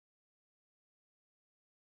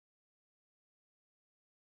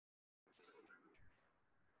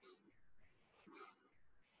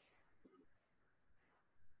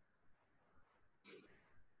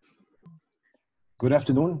Good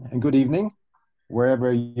afternoon and good evening,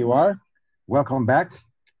 wherever you are. Welcome back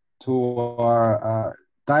to our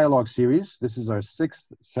dialogue series. This is our sixth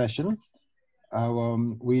session. As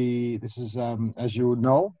you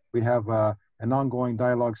know, we have an ongoing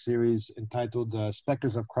dialogue series entitled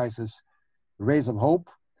Spectres of Crisis, Rays of Hope,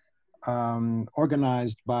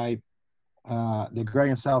 organized by the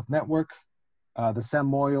Agrarian South Network, the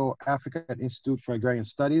Moyo African Institute for Agrarian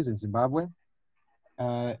Studies in Zimbabwe,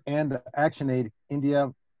 and ActionAid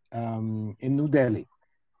India in New Delhi.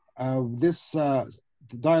 This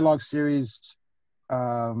dialogue series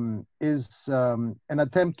is an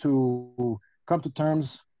attempt to come to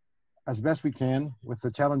terms as best we can with the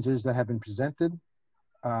challenges that have been presented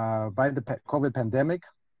by the COVID pandemic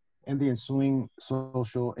and the ensuing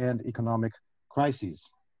social and economic crises.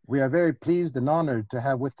 We are very pleased and honored to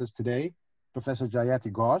have with us today Professor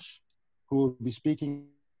Jayati Ghosh, who will be speaking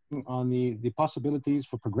on the possibilities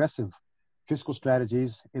for progressive fiscal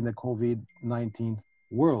strategies in the COVID-19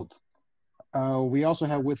 world. We also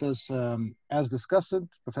have with us, as discussed,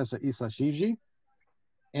 Professor Isa Shivji,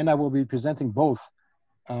 and I will be presenting both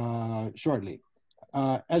shortly.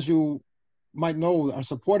 As you might know, our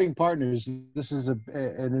supporting partners, this is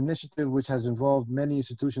an initiative which has involved many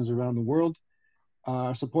institutions around the world.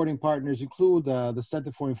 Our supporting partners include the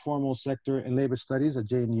Center for Informal Sector and Labor Studies at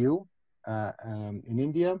JNU in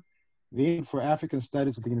India, the Institute for African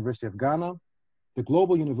Studies at the University of Ghana, the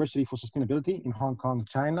Global University for Sustainability in Hong Kong,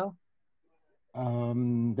 China,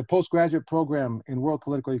 the postgraduate program in World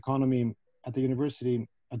Political Economy at the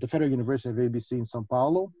Federal University of ABC in Sao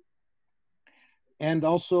Paulo, and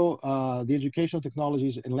also the Educational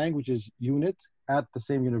Technologies and Languages unit at the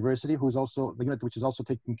same university, who is also the unit which is also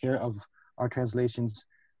taking care of our translations,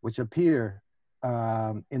 which appear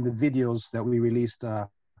in the videos that we released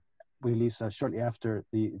shortly after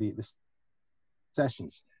the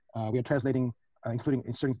sessions. We are translating, including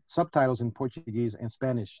inserting subtitles in Portuguese and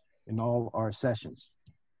Spanish in all our sessions.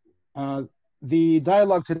 The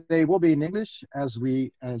dialogue today will be in English, as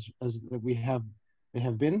they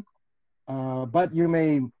have been, but you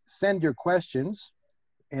may send your questions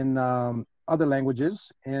in other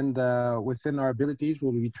languages, and within our abilities,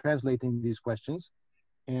 we'll be translating these questions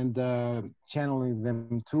and channeling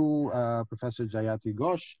them to Professor Jayati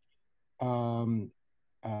Ghosh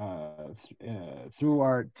through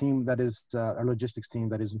our team, that is our logistics team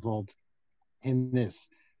that is involved in this.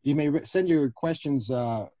 You may send your questions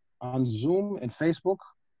on Zoom and Facebook.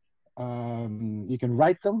 You can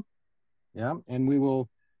write them, yeah, and we will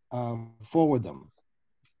forward them.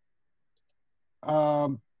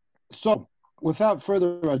 So without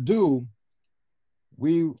further ado,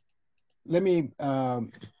 let me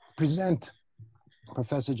present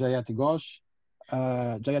Professor Jayati Ghosh.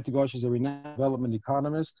 Jayati Ghosh is a renowned development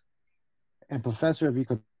economist and professor of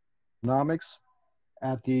economics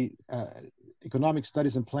at the Economic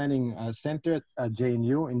Studies and Planning Center at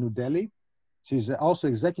JNU in New Delhi. She's also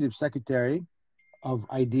executive secretary of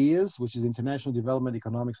IDEAS, which is International Development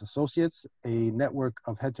Economics Associates, a network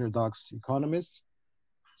of heterodox economists.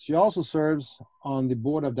 She also serves on the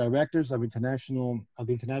board of directors of the International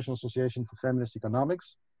Association for Feminist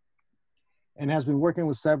Economics, and has been working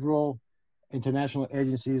with several international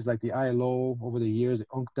agencies like the ILO over the years,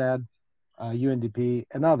 UNCTAD, UNDP,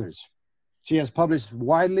 and others. She has published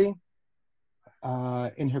widely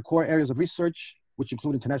in her core areas of research, which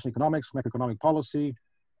include international economics, macroeconomic policy,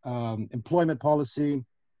 employment policy,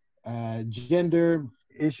 gender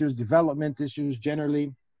issues, development issues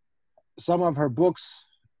generally. Some of her books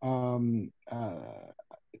over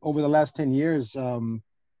the last 10 years,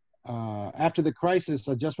 after the crisis,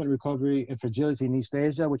 Adjustment, Recovery, and Fragility in East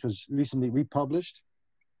Asia, which was recently republished.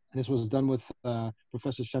 This was done with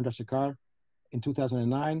Professor Chandrasekhar in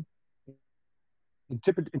 2009.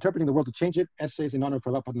 Interpreting the World to Change It, Essays in Honor of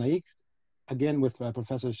Prabhat Patnaik, again with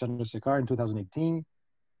Professor Chandrasekhar in 2018.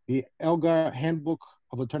 The Elgar Handbook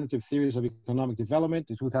of Alternative Theories of Economic Development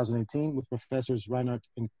in 2018 with Professors Reinhardt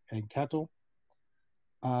and Kattel.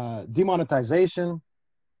 Demonetization,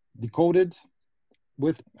 Decoded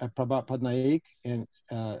with Prabhat Patnaik and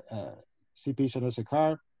C.P.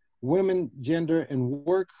 Chandrasekhar. Women, Gender, and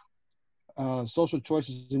Work, Social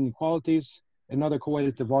Choices and Inequalities, another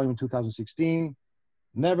co-edited volume in 2016.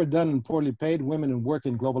 Never Done and Poorly Paid, Women and Work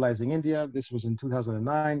in Globalizing India. This was in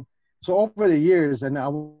 2009. So over the years, and I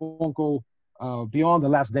won't go beyond the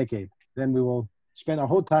last decade, then we will spend our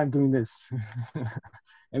whole time doing this.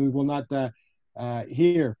 And we will not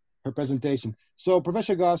hear her presentation. So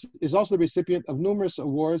Professor Ghosh is also the recipient of numerous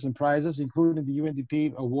awards and prizes, including the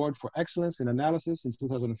UNDP Award for Excellence in Analysis in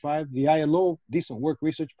 2005, the ILO Decent Work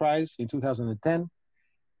Research Prize in 2010,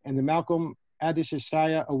 and the Malcolm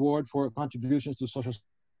Adisheshaya Award for contributions to social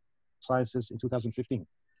sciences in 2015.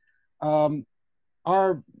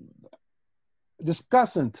 Our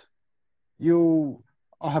discussant you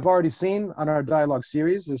have already seen on our dialogue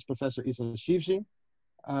series is Professor Issa Shivji.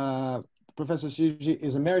 Professor Shivji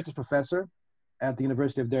is emeritus professor at the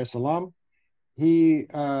University of Dar es Salaam. He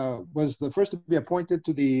was the first to be appointed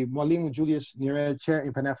to the Mwalimu Julius Nyerere Chair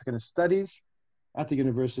in Pan-Africanist Studies at the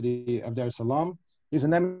University of Dar es Salaam. He's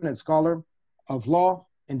an eminent scholar of law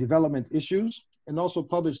and development issues, and also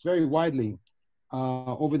published very widely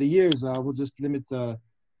over the years. We'll just limit to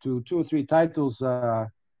 2 or 3 titles.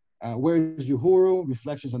 Where is Uhuru?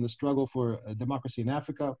 Reflections on the Struggle for Democracy in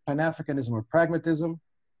Africa, Pan-Africanism or Pragmatism,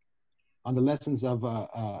 on the lessons of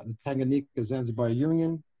the Tanganyika-Zanzibar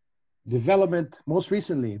Union, Development, most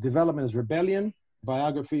recently, Development as Rebellion,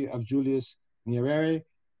 biography of Julius Nyerere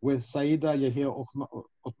with Saida Yahya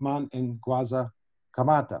Othman and Gwaza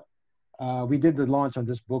Kamata. We did the launch on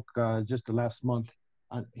this book just the last month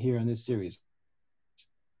here in this series.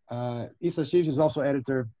 Issa Shivji is also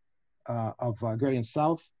editor of Agrarian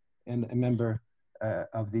South and a member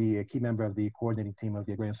a key member of the coordinating team of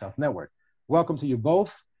the Agrarian South Network. Welcome to you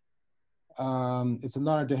both. It's an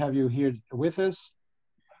honor to have you here with us.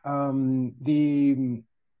 The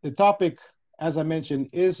topic, as I mentioned,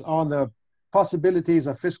 is on the possibilities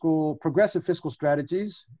of progressive fiscal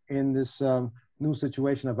strategies in this new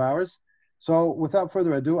situation of ours. So without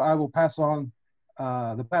further ado, I will pass on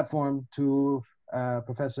the platform to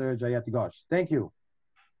Professor Jayati Ghosh. Thank you.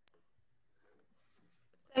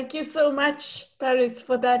 Thank you so much, Paris,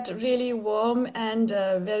 for that really warm and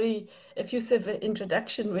very effusive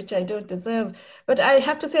introduction, which I don't deserve. But I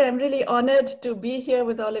have to say, I'm really honored to be here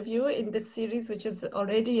with all of you in this series, which is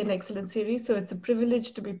already an excellent series. So it's a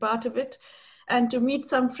privilege to be part of it and to meet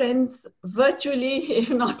some friends virtually, if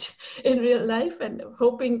not in real life, and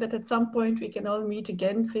hoping that at some point we can all meet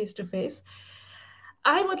again face to face.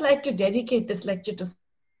 I would like to dedicate this lecture to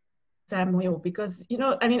Sam Moyo because,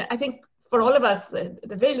 I think for all of us, there's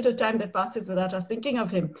very little time that passes without us thinking of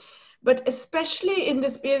him. But especially in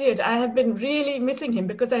this period, I have been really missing him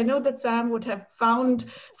because I know that Sam would have found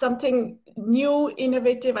something new,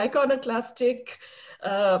 innovative, iconoclastic,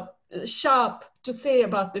 sharp to say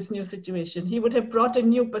about this new situation. He would have brought a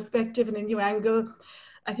new perspective and a new angle.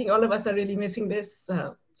 I think all of us are really missing this.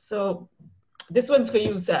 So this one's for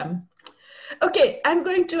you, Sam. Okay, I'm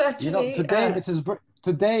going to actually... today it's his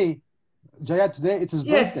birthday. Jayat, today it's his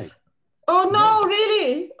birthday. Oh no,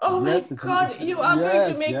 really? Oh yes, my God, you are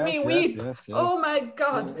going to make me weep. Yes. Oh my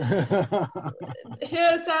God.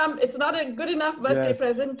 Here, Sam, it's not a good enough birthday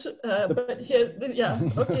present, but here,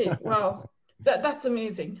 okay, wow. That's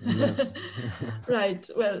amazing. Yes. Right,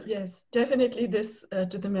 well, yes, definitely this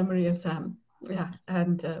to the memory of Sam. Yeah,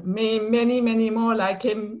 and may many, many more like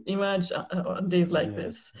him emerge on days like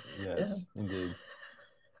this. Yes, indeed.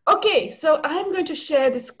 Okay, so I'm going to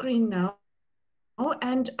share the screen now.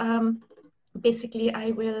 And basically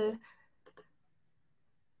I will,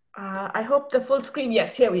 I hope the full screen,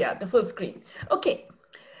 yes, here we are, the full screen. Okay,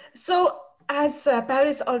 so as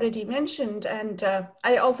Paris already mentioned, and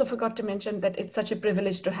I also forgot to mention that it's such a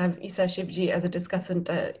privilege to have Issa Shivji as a discussant.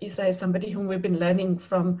 Issa is somebody whom we've been learning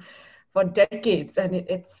from for decades, and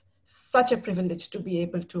it's such a privilege to be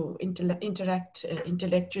able to interact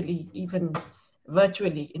intellectually, even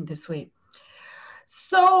virtually in this way.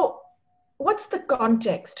 So, what's the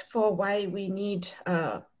context for why we need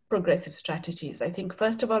progressive strategies? I think,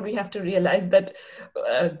 first of all, we have to realize that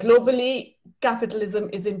globally, capitalism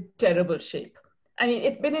is in terrible shape. I mean,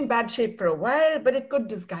 it's been in bad shape for a while, but it could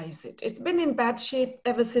disguise it. It's been in bad shape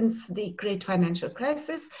ever since the great financial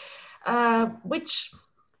crisis, which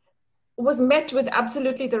was met with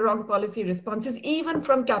absolutely the wrong policy responses, even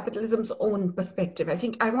from capitalism's own perspective. I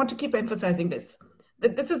think I want to keep emphasizing this,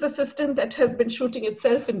 that this is a system that has been shooting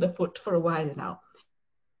itself in the foot for a while now.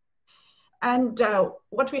 And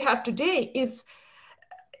what we have today is,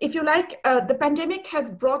 if you like, the pandemic has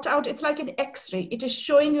brought out, it's like an X-ray. It is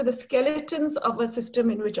showing you the skeletons of a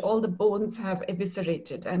system in which all the bones have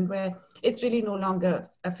eviscerated and where it's really no longer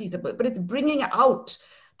feasible. But it's bringing out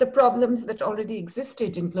the problems that already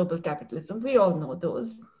existed in global capitalism. We all know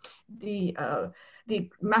those. The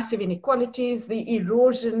massive inequalities, the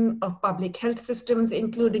erosion of public health systems,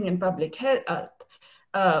 including in public health,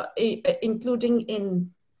 including in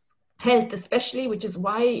health especially, which is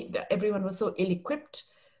why everyone was so ill-equipped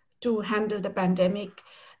to handle the pandemic,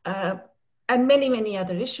 and many, many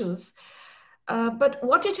other issues. But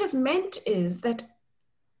what it has meant is that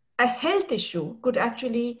a health issue could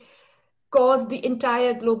actually cause the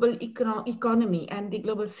entire global economy and the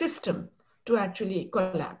global system to actually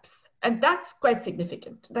collapse. And that's quite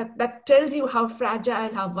significant. That tells you how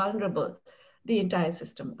fragile, how vulnerable the entire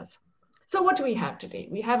system was. So what do we have today?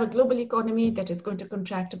 We have a global economy that is going to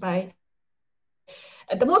contract by,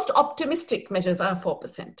 the most optimistic measures are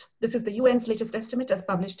 4%. This is the UN's latest estimate as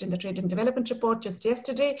published in the Trade and Development Report just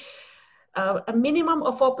yesterday. A minimum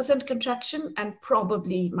of 4% contraction and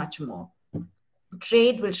probably much more.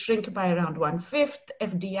 Trade will shrink by around 1/5,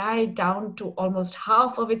 FDI down to almost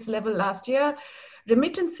half of its level last year.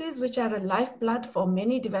 Remittances, which are a lifeblood for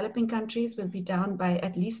many developing countries, will be down by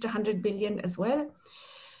at least 100 billion as well.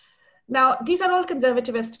 Now, these are all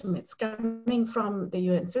conservative estimates coming from the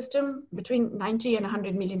UN system. Between 90 and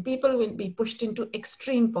 100 million people will be pushed into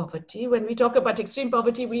extreme poverty. When we talk about extreme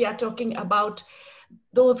poverty, we are talking about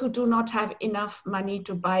those who do not have enough money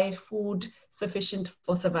to buy food sufficient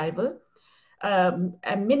for survival.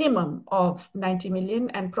 A minimum of 90 million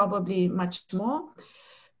and probably much more.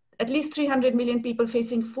 At least 300 million people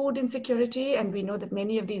facing food insecurity. And we know that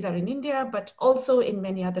many of these are in India, but also in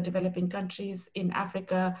many other developing countries, in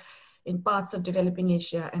Africa, in parts of developing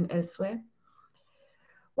Asia and elsewhere.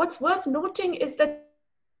 What's worth noting is that,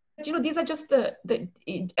 you know, these are just the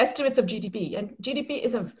estimates of GDP, and GDP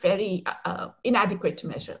is a very inadequate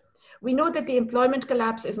measure. We know that the employment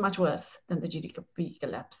collapse is much worse than the GDP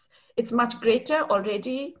collapse. It's much greater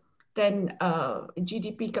already than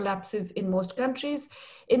GDP collapses in most countries.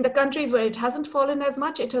 In the countries where it hasn't fallen as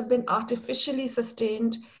much, it has been artificially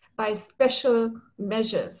sustained by special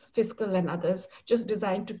measures, fiscal and others, just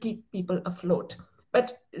designed to keep people afloat.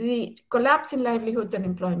 But the collapse in livelihoods and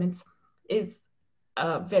employments is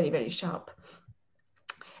very, very sharp.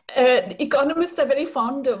 Economists are very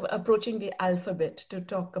fond of approaching the alphabet to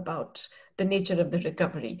talk about the nature of the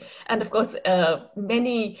recovery. And of course,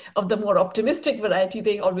 many of the more optimistic variety,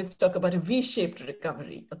 they always talk about a V-shaped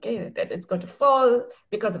recovery, okay? That it's going to fall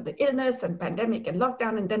because of the illness and pandemic and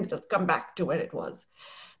lockdown, and then it'll come back to where it was.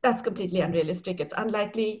 That's completely unrealistic. It's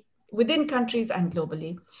unlikely within countries and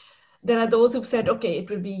globally. There are those who've said, okay, it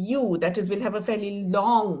will be U, that is, we'll have a fairly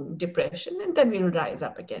long depression and then we'll rise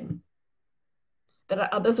up again. There are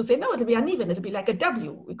others who say, no, it'll be uneven. It'll be like a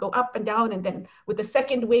W. We go up and down, and then with the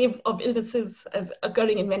second wave of illnesses as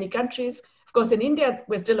occurring in many countries. Of course, in India,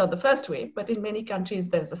 we're still on the first wave, but in many countries,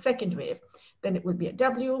 there's a second wave. Then it will be a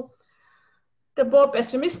W. The more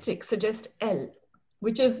pessimistic suggest L,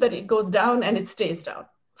 which is that it goes down and it stays down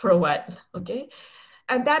for a while, okay?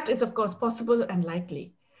 And that is, of course, possible and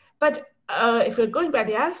likely. But if we're going by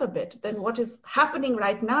the alphabet, then what is happening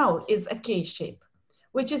right now is a K shape,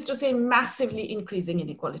 which is to say massively increasing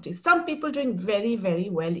inequalities. Some people doing very, very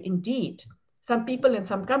well indeed. Some people and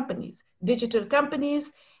some companies, digital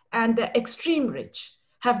companies and the extreme rich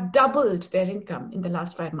have doubled their income in the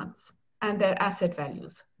last 5 months and their asset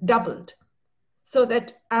values doubled. So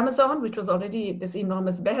that Amazon, which was already this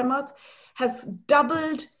enormous behemoth, has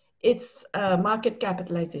doubled its market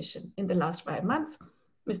capitalization in the last 5 months.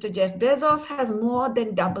 Mr. Jeff Bezos has more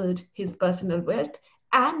than doubled his personal wealth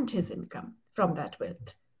and his income from that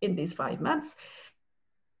wealth in these 5 months.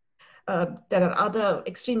 There are other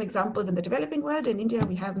extreme examples in the developing world. In India,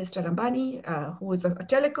 we have Mr. Ambani, who is a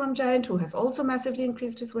telecom giant who has also massively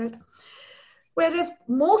increased his wealth. Whereas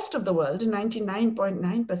most of the world,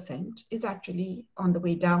 99.9%, is actually on the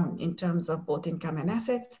way down in terms of both income and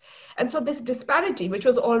assets. And so this disparity, which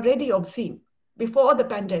was already obscene, before the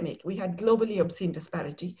pandemic, we had globally obscene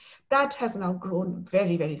disparity, that has now grown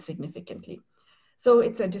very, very significantly. So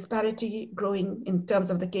it's a disparity growing in terms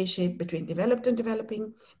of the K-shape between developed and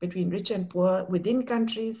developing, between rich and poor, within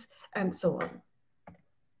countries, and so on.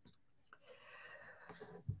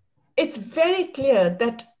 It's very clear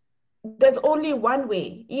that there's only one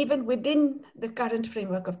way, even within the current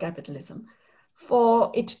framework of capitalism,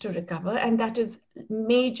 for it to recover, and that is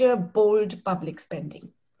major, bold public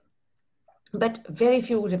spending. But very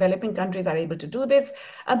few developing countries are able to do this.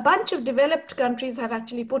 A bunch of developed countries have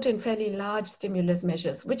actually put in fairly large stimulus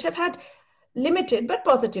measures, which have had limited but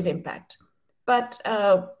positive impact. But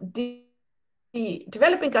the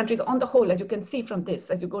developing countries on the whole, as you can see from this,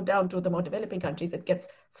 as you go down to the more developing countries, it gets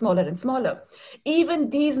smaller and smaller. Even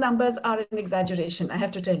these numbers are an exaggeration, I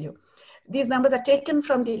have to tell you. These numbers are taken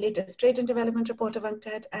from the latest Trade and Development Report of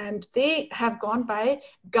UNCTAD, and they have gone by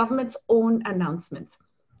government's own announcements,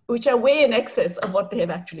 which are way in excess of what they have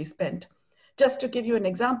actually spent. Just to give you an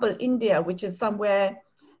example, India, which is somewhere,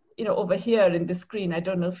 you know, over here in the screen, I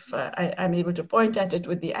don't know if I'm able to point at it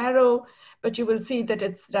with the arrow, but you will see that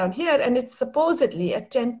it's down here, and it's supposedly a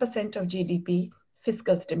 10% of GDP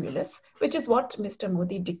fiscal stimulus, which is what Mr.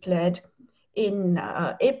 Modi declared in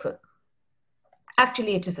April.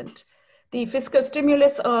 Actually, it isn't. The fiscal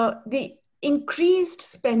stimulus, the increased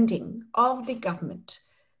spending of the government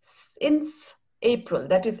since April,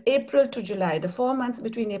 that is April to July, the 4 months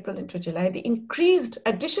between April and to July, the increased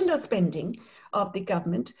additional spending of the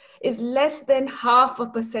government is less than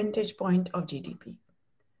 0.5 percentage point of GDP.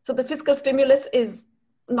 So the fiscal stimulus is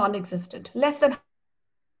non-existent, less than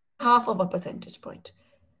 0.5 percentage point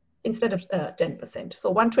instead of 10%.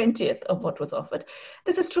 So 1/20th of what was offered.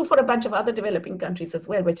 This is true for a bunch of other developing countries as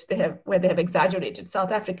well, where they have exaggerated.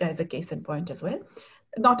 South Africa is a case in point as well.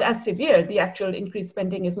 Not as severe. The actual increased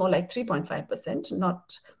spending is more like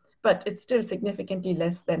 3.5%, but it's still significantly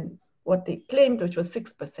less than what they claimed, which was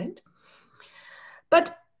 6%.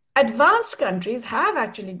 But advanced countries have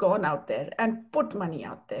actually gone out there and put money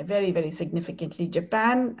out there very, very significantly.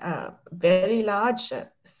 Japan, very large,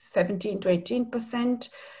 17 to 18%,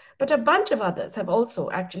 but a bunch of others have also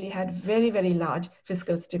actually had very, very large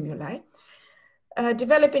fiscal stimuli.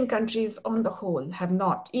 Developing countries on the whole have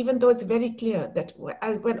not, even though it's very clear that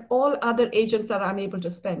when all other agents are unable to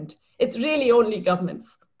spend, it's really only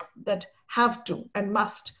governments that have to and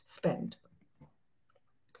must spend.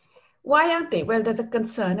 Why aren't they? Well, there's a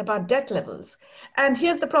concern about debt levels. And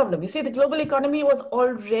here's the problem. You see, the global economy was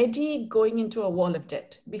already going into a wall of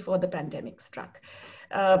debt before the pandemic struck.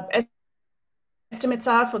 Estimates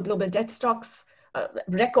are for global debt stocks,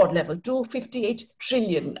 record level, 258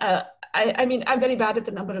 trillion. I mean, I'm very bad at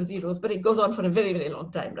the number of zeros, but it goes on for a very, very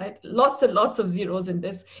long time, right? Lots and lots of zeros in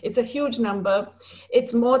this. It's a huge number.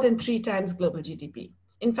 It's more than 3 times global GDP.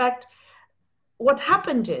 In fact, what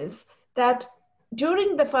happened is that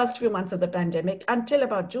during the first few months of the pandemic, until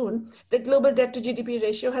about June, the global debt to GDP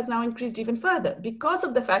ratio has now increased even further because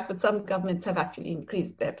of the fact that some governments have actually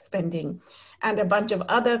increased their spending and a bunch of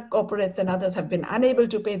other corporates and others have been unable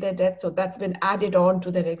to pay their debt. So that's been added on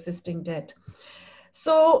to their existing debt.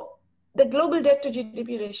 So the global debt to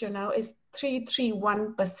GDP ratio now is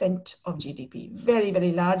 331% of GDP, very,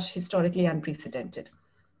 very large, historically unprecedented.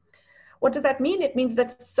 What does that mean? It means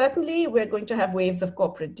that certainly we're going to have waves of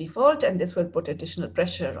corporate default, and this will put additional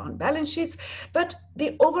pressure on balance sheets. But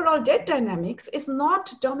the overall debt dynamics is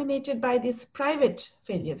not dominated by these private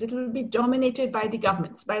failures. It will be dominated by the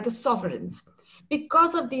governments, by the sovereigns,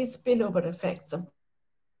 because of these spillover effects of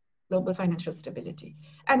global financial stability.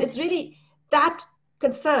 And it's really that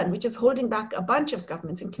concern which is holding back a bunch of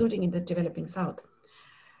governments, including in the developing South.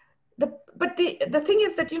 But the thing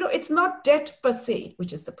is that, it's not debt per se,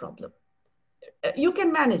 which is the problem. You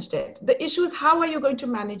can manage debt. The issue is how are you going to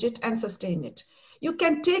manage it and sustain it? You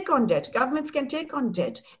can take on debt. Governments can take on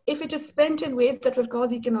debt if it is spent in ways that will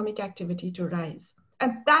cause economic activity to rise.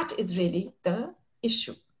 And that is really the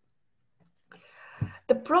issue.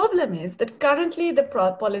 The problem is that currently the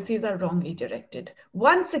policies are wrongly directed.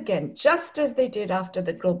 Once again, just as they did after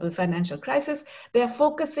the global financial crisis, they are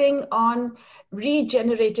focusing on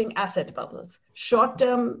regenerating asset bubbles,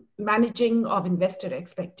 short-term managing of investor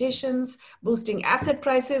expectations, boosting asset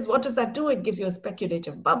prices. What does that do? It gives you a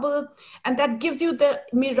speculative bubble, and that gives you the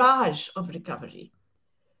mirage of recovery.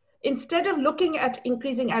 Instead of looking at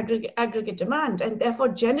increasing aggregate demand and therefore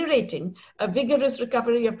generating a vigorous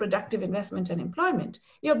recovery of productive investment and employment,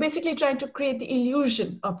 you're basically trying to create the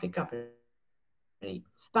illusion of recovery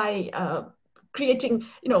by creating,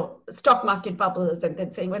 stock market bubbles and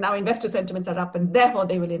then saying, well, now investor sentiments are up and therefore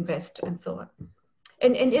they will invest and so on.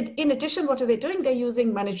 And in addition, what are they doing? They're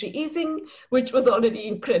using monetary easing, which was already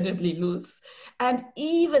incredibly loose, and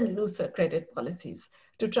even looser credit policies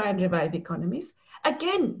to try and revive economies.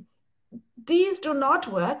 Again, these do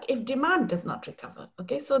not work if demand does not recover.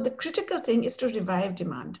 Okay, so the critical thing is to revive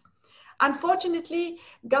demand. Unfortunately,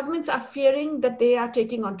 governments are fearing that they are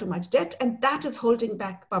taking on too much debt, and that is holding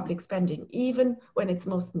back public spending, even when it's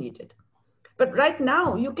most needed. But right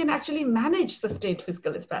now, you can actually manage sustained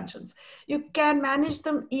fiscal expansions. You can manage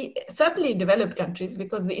them, certainly in developed countries,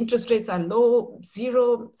 because the interest rates are low,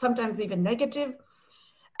 zero, sometimes even negative,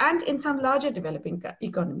 and in some larger developing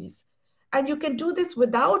economies. And you can do this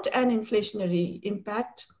without an inflationary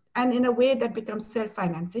impact and in a way that becomes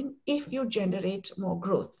self-financing if you generate more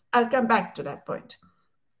growth. I'll come back to that point.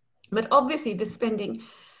 But obviously, this spending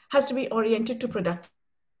has to be oriented to productive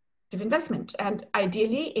investment. And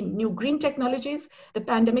ideally, in new green technologies, the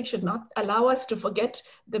pandemic should not allow us to forget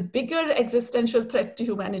the bigger existential threat to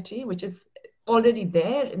humanity, which is already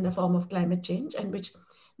there in the form of climate change and which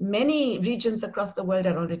many regions across the world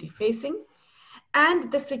are already facing,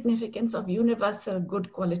 and the significance of universal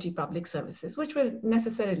good quality public services, which will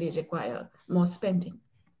necessarily require more spending.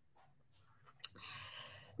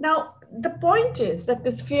 Now, the point is that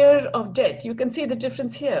this fear of debt, you can see the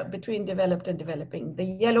difference here between developed and developing. The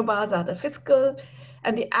yellow bars are the fiscal,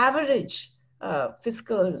 and the average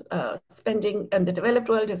fiscal spending in the developed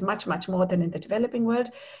world is much, much more than in the developing world.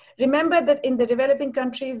 Remember that in the developing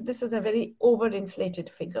countries, this is a very overinflated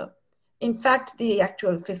figure. In fact, the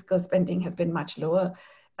actual fiscal spending has been much lower,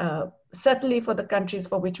 certainly for the countries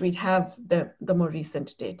for which we have the more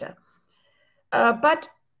recent data. But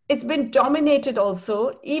it's been dominated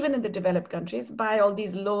also, even in the developed countries, by all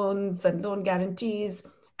these loans and loan guarantees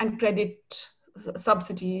and credit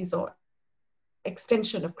subsidies or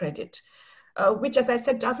extension of credit, which, as I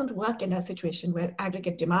said, doesn't work in a situation where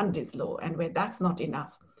aggregate demand is low and where that's not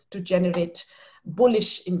enough to generate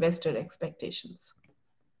bullish investor expectations.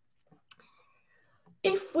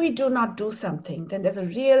 If we do not do something, then there's a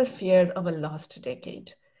real fear of a lost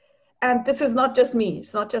decade. And this is not just me.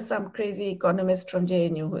 It's not just some crazy economist from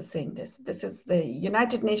JNU who's saying this. This is the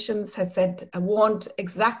United Nations has said, warned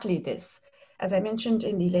exactly this. As I mentioned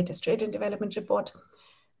in the latest Trade and Development Report,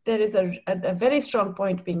 there is a very strong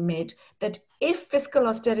point being made that if fiscal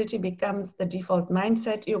austerity becomes the default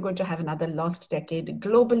mindset, you're going to have another lost decade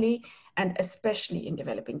globally and especially in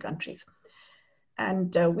developing countries.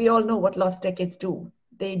 And we all know what lost decades do.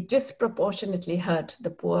 They disproportionately hurt the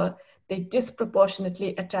poor. They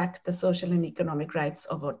disproportionately attack the social and economic rights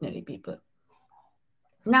of ordinary people.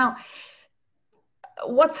 Now,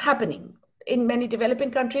 what's happening? In many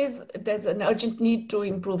developing countries, there's an urgent need to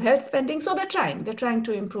improve health spending, so they're trying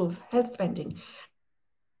to improve health spending.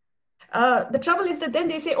 The trouble is that then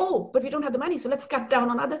they say, oh, but we don't have the money, so let's cut down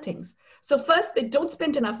on other things. So first, they don't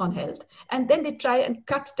spend enough on health, and then they try and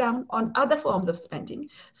cut down on other forms of spending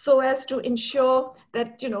so as to ensure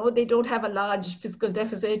that, they don't have a large fiscal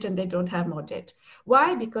deficit and they don't have more debt.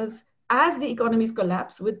 Why? Because as the economies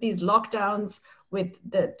collapse with these lockdowns, with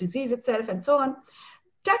the disease itself and so on,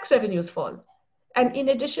 tax revenues fall. And in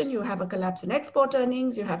addition, you have a collapse in export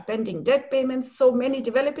earnings, you have pending debt payments. So many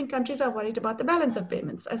developing countries are worried about the balance of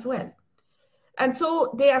payments as well. And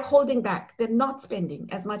so they are holding back. They're not spending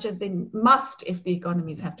as much as they must if the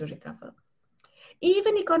economies have to recover.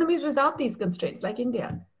 Even economies without these constraints, like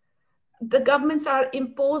India, the governments are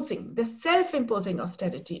they're self-imposing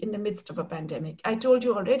austerity in the midst of a pandemic. I told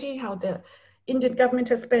you already how the Indian government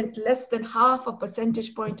has spent less than 0.5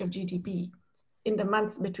 percentage point of GDP in the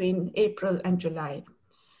months between April and July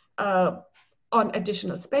on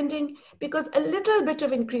additional spending, because a little bit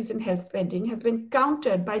of increase in health spending has been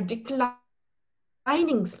countered by declining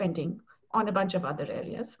spending on a bunch of other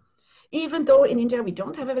areas. Even though in India, we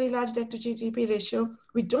don't have a very large debt to GDP ratio,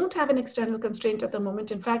 we don't have an external constraint at the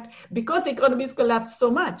moment. In fact, because the economy's collapsed so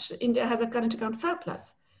much, India has a current account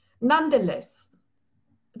surplus. Nonetheless,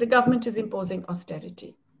 the government is imposing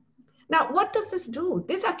austerity. Now, what does this do?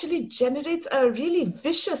 This actually generates a really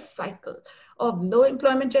vicious cycle of low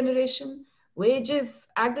employment generation,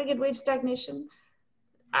 aggregate wage stagnation,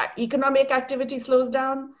 economic activity slows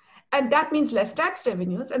down, and that means less tax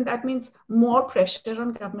revenues, and that means more pressure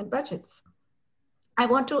on government budgets. I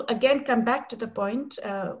want to again come back to the point,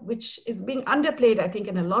 which is being underplayed, I think,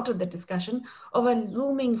 in a lot of the discussion of a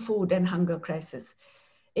looming food and hunger crisis.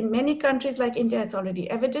 In many countries like India, it's already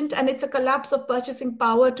evident, and it's a collapse of purchasing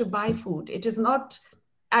power to buy food. It is not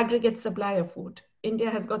aggregate supply of food. India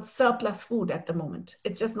has got surplus food at the moment.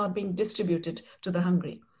 It's just not being distributed to the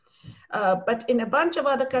hungry. But in a bunch of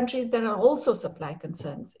other countries, there are also supply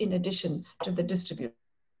concerns in addition to the distribution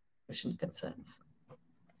concerns.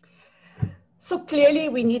 So clearly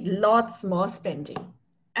we need lots more spending,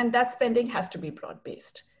 and that spending has to be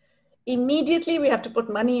broad-based. Immediately, we have to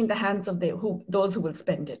put money in the hands of those who will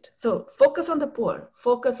spend it. So focus on the poor,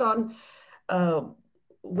 focus on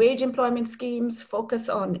wage employment schemes, focus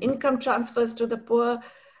on income transfers to the poor,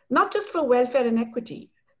 not just for welfare and equity,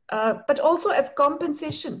 but also as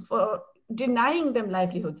compensation for denying them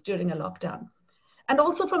livelihoods during a lockdown. And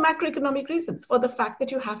also for macroeconomic reasons, for the fact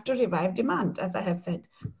that you have to revive demand, as I have said.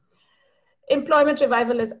 Employment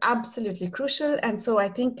revival is absolutely crucial. And so I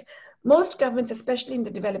think most governments, especially in the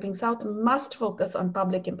developing South, must focus on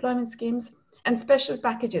public employment schemes and special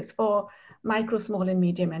packages for micro, small, and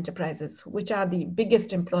medium enterprises, which are the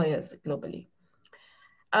biggest employers globally.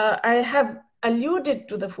 I have alluded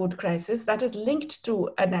to the food crisis that is linked to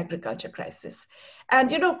an agriculture crisis.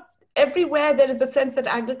 And everywhere there is a sense that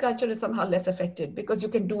agriculture is somehow less affected because you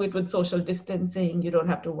can do it with social distancing. You don't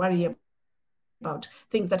have to worry about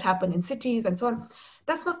things that happen in cities and so on.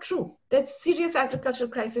 That's not true. There's serious agricultural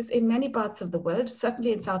crisis in many parts of the world,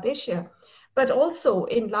 certainly in South Asia, but also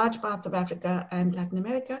in large parts of Africa and Latin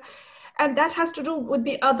America. And that has to do with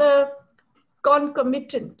the other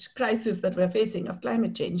concomitant crisis that we're facing of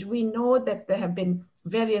climate change. We know that there have been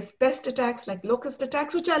various pest attacks like locust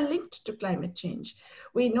attacks, which are linked to climate change.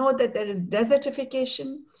 We know that there is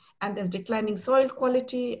desertification and there's declining soil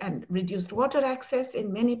quality and reduced water access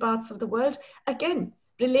in many parts of the world, again,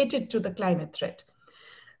 related to the climate threat.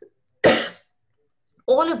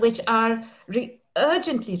 All of which are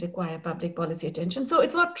urgently require public policy attention. So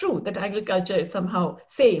it's not true that agriculture is somehow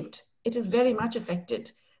saved. It is very much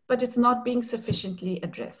affected, but it's not being sufficiently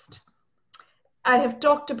addressed. I have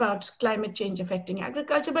talked about climate change affecting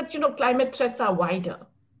agriculture, but climate threats are wider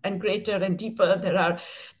and greater and deeper. There are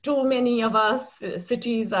too many of us,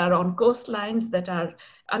 cities are on coastlines that are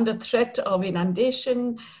under threat of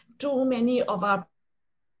inundation. Too many of our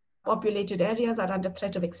populated areas are under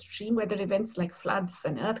threat of extreme weather events like floods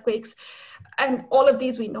and earthquakes. And all of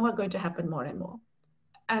these we know are going to happen more and more.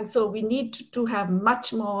 And so we need to have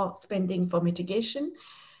much more spending for mitigation,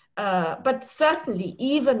 but certainly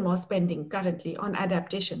even more spending currently on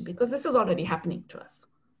adaptation, because this is already happening to us.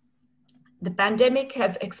 The pandemic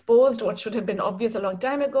has exposed what should have been obvious a long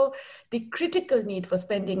time ago, the critical need for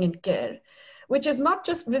spending in care, which is not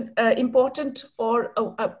just important for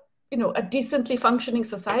a decently functioning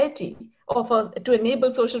society or to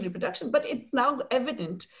enable social reproduction, but it's now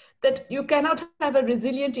evident that you cannot have a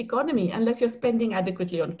resilient economy unless you're spending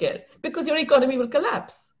adequately on care, because your economy will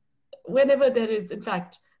collapse whenever there is, in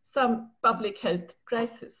fact, some public health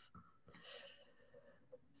crisis.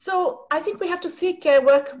 So I think we have to see care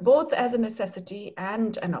work both as a necessity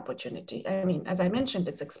and an opportunity. I mean, as I mentioned,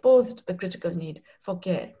 it's exposed the critical need for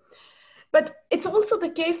care. But it's also the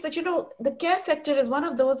case that, the care sector is one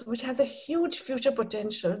of those which has a huge future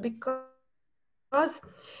potential, because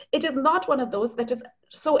it is not one of those that is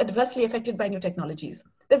so adversely affected by new technologies.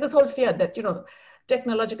 There's this whole fear that,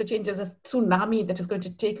 technological change is a tsunami that is going to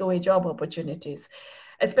take away job opportunities,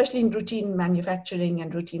 especially in routine manufacturing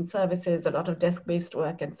and routine services, a lot of desk-based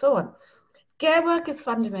work and so on. Care work is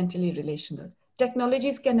fundamentally relational.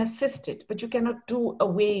 Technologies can assist it, but you cannot do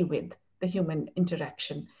away with the human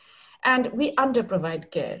interaction. And we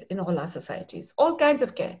underprovide care in all our societies, all kinds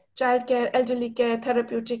of care, childcare, elderly care,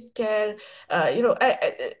 therapeutic care,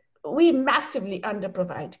 we massively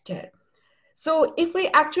underprovide care. So if we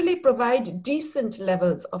actually provide decent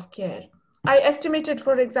levels of care, I estimated,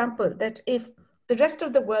 for example, that if the rest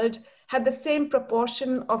of the world had the same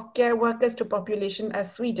proportion of care workers to population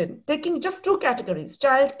as Sweden, taking just two categories,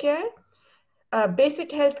 child care,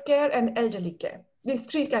 basic health care, and elderly care, these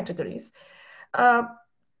three categories,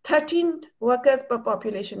 13 workers per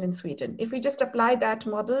population in Sweden. If we just apply that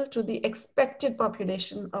model to the expected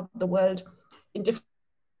population of the world in different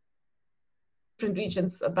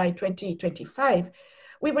regions by 2025,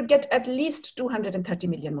 we would get at least 230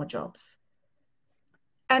 million more jobs.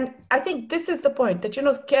 And I think this is the point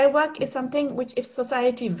that, care work is something which, if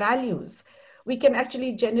society values, we can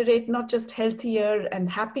actually generate not just healthier and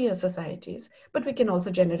happier societies, but we can also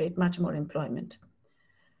generate much more employment.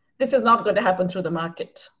 This is not going to happen through the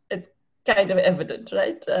market. It's kind of evident,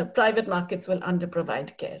 right? Private markets will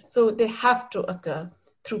underprovide care. So they have to occur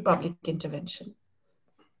through public intervention.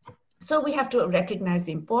 So we have to recognize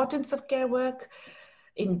the importance of care work,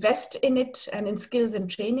 invest in it and in skills and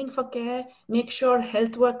training for care, make sure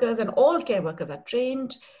health workers and all care workers are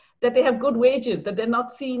trained, that they have good wages, that they're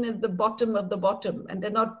not seen as the bottom of the bottom, and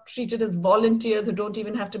they're not treated as volunteers who don't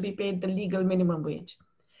even have to be paid the legal minimum wage.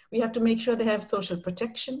 We have to make sure they have social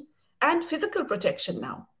protection and physical protection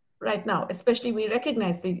now, right now. Especially we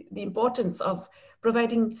recognize the importance of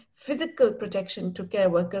providing physical protection to care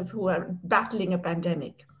workers who are battling a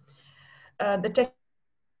pandemic. The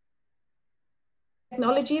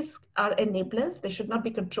technologies are enablers. They should not be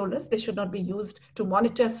controllers. They should not be used to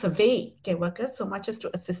monitor, survey care workers so much as to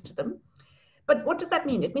assist them. But what does that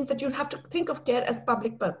mean? It means that you have to think of care as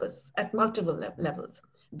public purpose at multiple levels.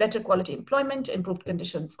 Better quality employment, improved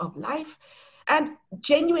conditions of life, and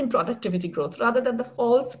genuine productivity growth rather than the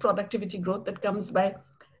false productivity growth that comes by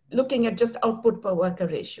looking at just output per worker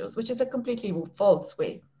ratios, which is a completely false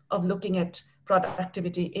way of looking at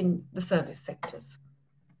productivity in the service sectors.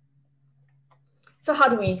 So how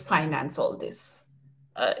do we finance all this?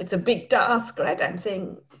 It's a big task, right? I'm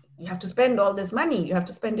saying you have to spend all this money. You have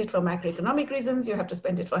to spend it for macroeconomic reasons. You have to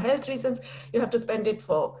spend it for health reasons. You have to spend it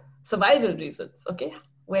for survival reasons, okay?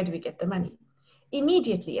 Where do we get the money?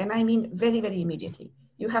 Immediately, and I mean very, very immediately,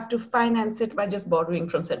 you have to finance it by just borrowing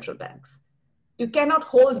from central banks. You cannot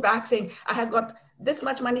hold back saying, I have got this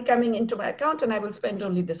much money coming into my account and I will spend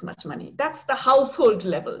only this much money. That's the household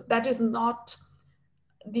level. That is not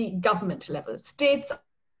the government level. States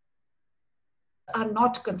are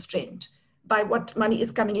not constrained by what money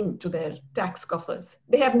is coming into their tax coffers.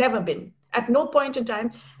 They have never been. At no point in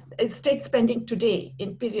time is state spending today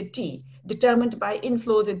in period T determined by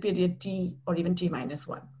inflows in period T or even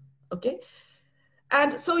T-1, okay?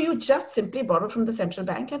 And so you just simply borrow from the central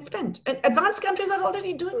bank and spend. And advanced countries are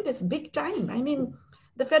already doing this big time. I mean,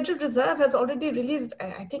 the Federal Reserve has already released,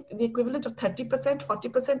 I think, the equivalent of 30%,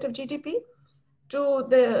 40% of GDP to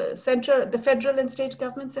the federal and state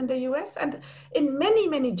governments in the US. And in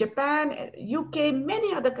many, Japan, UK,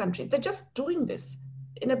 many other countries, they're just doing this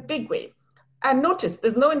in a big way. And notice,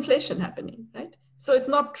 there's no inflation happening, right? So it's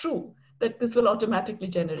not true that this will automatically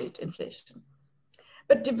generate inflation.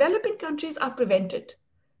 But developing countries are prevented,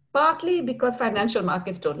 partly because financial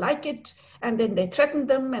markets don't like it, and then they threaten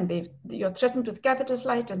them, and you're threatened with capital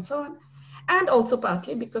flight and so on. And also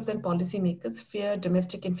partly because then policymakers fear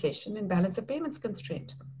domestic inflation and balance of payments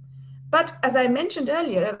constraint. But as I mentioned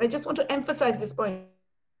earlier, and I just want to emphasize this point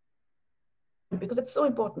because it's so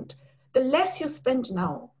important, the less you spend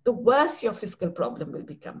now, the worse your fiscal problem will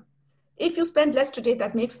become. If you spend less today,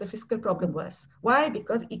 that makes the fiscal problem worse. Why?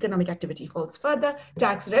 Because economic activity falls further,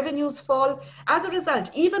 tax revenues fall. As a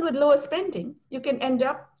result, even with lower spending, you can end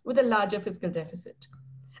up with a larger fiscal deficit.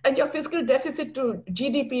 And your fiscal deficit to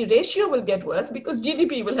GDP ratio will get worse because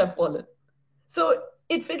GDP will have fallen. So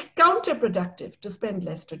it feels counterproductive to spend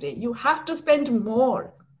less today. You have to spend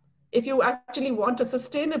more if you actually want a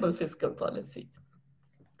sustainable fiscal policy.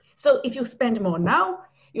 So if you spend more now,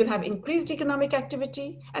 you'll have increased economic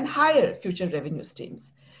activity and higher future revenue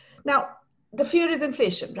streams. Now, the fear is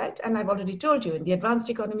inflation, right? And I've already told you, in the advanced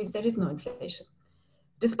economies, there is no inflation,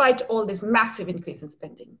 despite all this massive increase in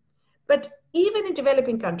spending. But even in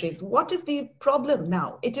developing countries, what is the problem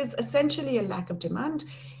now? It is essentially a lack of demand.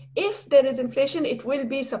 If there is inflation, it will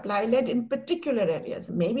be supply-led in particular areas.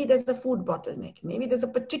 Maybe there's a food bottleneck. Maybe there's a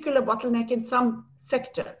particular bottleneck in some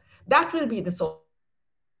sector. That will be the source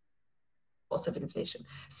of inflation.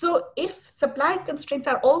 So if supply constraints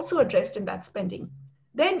are also addressed in that spending,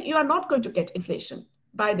 then you are not going to get inflation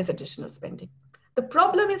by this additional spending. The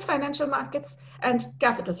problem is financial markets and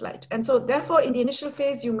capital flight. And so therefore, in the initial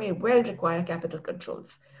phase, you may well require capital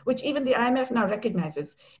controls, which even the IMF now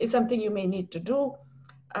recognizes is something you may need to do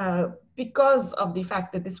because of the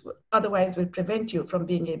fact that this otherwise will prevent you from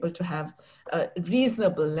being able to have a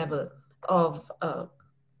reasonable level of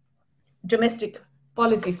domestic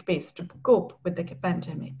policy space to cope with the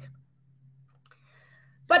pandemic.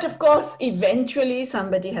 But of course, eventually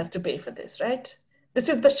somebody has to pay for this, right? This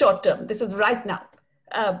is the short term, this is right now.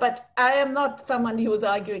 But I am not someone who is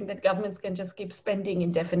arguing that governments can just keep spending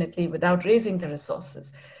indefinitely without raising the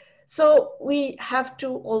resources. So we have to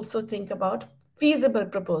also think about feasible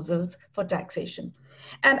proposals for taxation.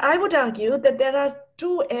 And I would argue that there are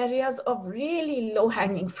two areas of really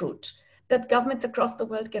low-hanging fruit that governments across the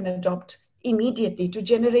world can adopt immediately to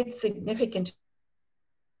generate significant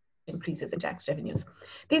increases in tax revenues.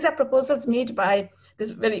 These are proposals made by this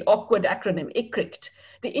very awkward acronym, ICRICT,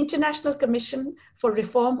 the International Commission for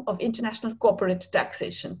Reform of International Corporate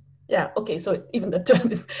Taxation. Yeah, okay, so even the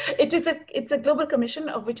term is, it's a global commission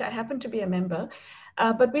of which I happen to be a member,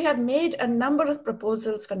 but we have made a number of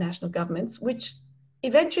proposals for national governments, which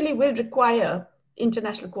eventually will require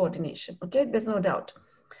international coordination, okay? There's no doubt.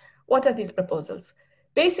 What are these proposals?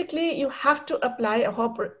 Basically, you have to apply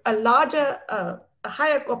a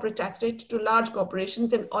higher corporate tax rate to large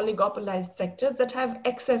corporations in oligopolized sectors that have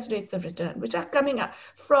excess rates of return, which are coming up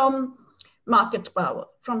from market power,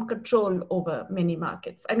 from control over many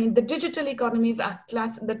markets. I mean, the digital economies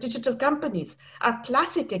the digital companies are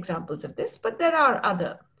classic examples of this, but there are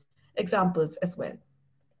other examples as well.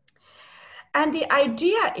 And the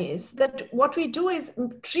idea is that what we do is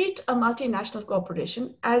treat a multinational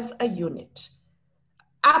corporation as a unit.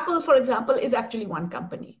 Apple, for example, is actually one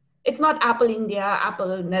company. It's not Apple India,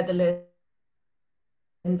 Apple Netherlands,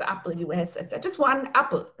 Apple US, etc. It's one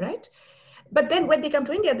Apple, right? But then when they come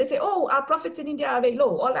to India, they say, oh, our profits in India are very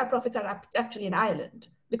low. All our profits are actually in Ireland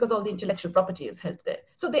because all the intellectual property is held there.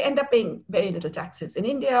 So they end up paying very little taxes in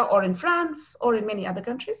India or in France or in many other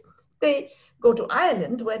countries. They go to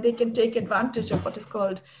Ireland where they can take advantage of what is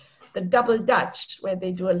called the double Dutch, where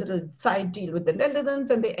they do a little side deal with the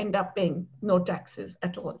Netherlands and they end up paying no taxes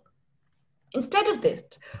at all. Instead of this,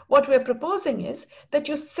 what we're proposing is that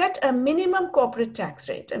you set a minimum corporate tax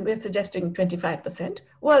rate, and we're suggesting 25%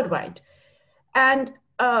 worldwide. And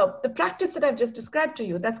the practice that I've just described to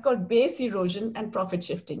you, that's called base erosion and profit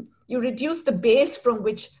shifting. You reduce the base from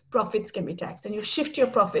which profits can be taxed, and you shift your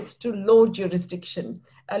profits to low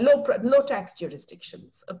tax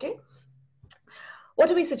jurisdictions, okay?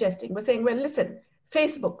 What are we suggesting? We're saying, well, listen,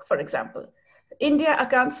 Facebook, for example, India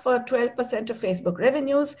accounts for 12% of Facebook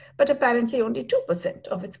revenues, but apparently only 2%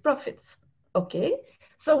 of its profits, okay?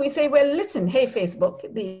 So we say, well, listen, hey,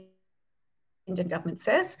 Facebook, the Indian government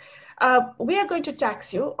says, we are going to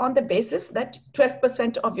tax you on the basis that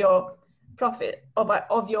 12% of your profit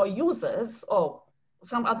of your users or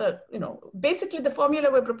some other, basically the formula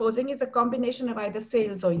we're proposing is a combination of either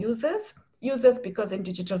sales or users because in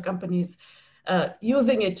digital companies,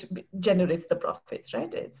 using it generates the profits,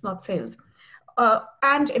 right? It's not sales,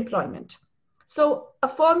 and employment. So a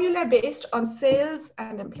formula based on sales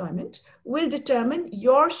and employment will determine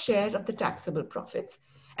your share of the taxable profits.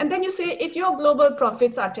 And then you say, if your global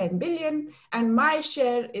profits are 10 billion and my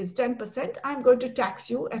share is 10%, I'm going to tax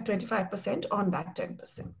you at 25% on that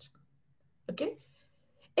 10%. Okay?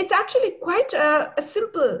 It's actually quite a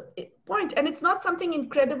simple point, and it's not something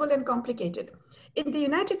incredible and complicated. In the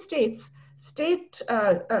United States,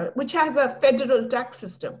 which has a federal tax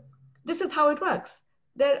system, this is how it works.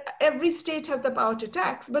 Every state has the power to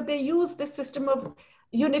tax, but they use this system of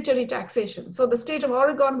unitary taxation. So the state of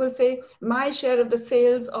Oregon will say, my share of the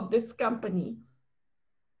sales of this company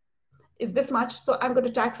is this much, so I'm going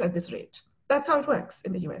to tax at this rate. That's how it works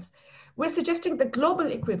in the US. We're suggesting the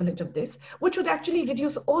global equivalent of this, which would actually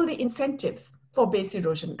reduce all the incentives for base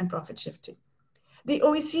erosion and profit shifting. The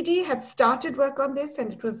OECD had started work on this,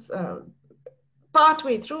 and it was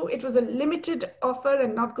partway through. It was a limited offer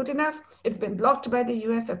and not good enough. It's been blocked by the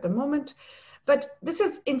US at the moment. But this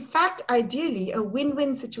is, in fact, ideally a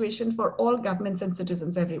win-win situation for all governments and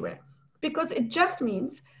citizens everywhere, because it just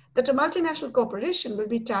means that a multinational corporation will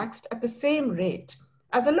be taxed at the same rate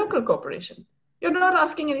as a local corporation. You're not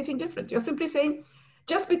asking anything different. You're simply saying,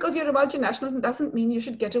 just because you're a multinational doesn't mean you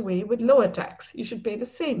should get away with lower tax. You should pay the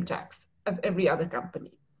same tax as every other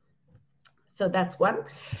company. So that's one.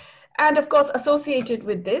 And of course, associated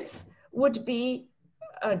with this would be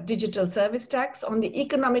a digital service tax on the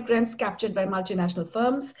economic rents captured by multinational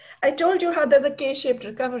firms. I told you how there's a K-shaped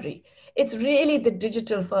recovery. It's really the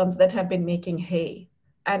digital firms that have been making hay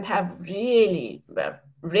and have really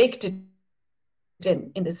raked it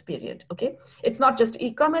in this period, okay? It's not just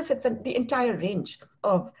e-commerce, it's the entire range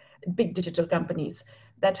of big digital companies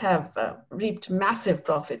that have reaped massive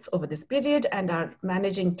profits over this period and are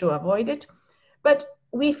managing to avoid it. But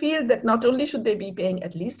we feel that not only should they be paying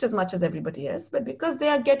at least as much as everybody else, but because they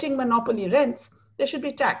are getting monopoly rents, they should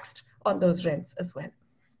be taxed on those rents as well.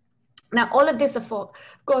 Now, all of this, of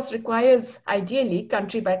course, requires ideally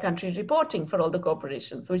country by country reporting for all the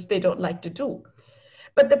corporations, which they don't like to do.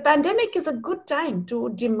 But the pandemic is a good time to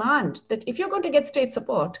demand that if you're going to get state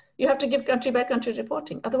support, you have to give country by country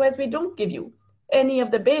reporting. Otherwise, we don't give you any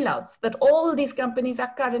of the bailouts that all these companies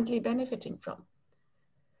are currently benefiting from.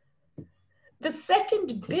 The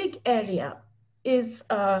second big area is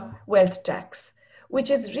wealth tax,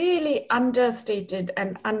 which is really understated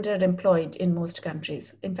and underemployed in most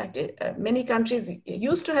countries. In fact, many countries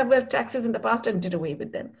used to have wealth taxes in the past and did away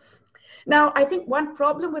with them. Now, I think one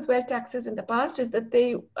problem with wealth taxes in the past is that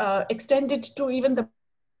they extended to even the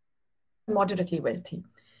moderately wealthy.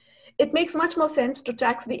 It makes much more sense to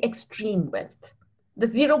tax the extreme wealth, the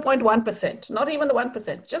 0.1%, not even the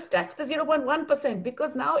 1%, just tax the 0.1%,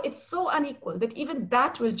 because now it's so unequal that even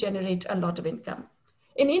that will generate a lot of income.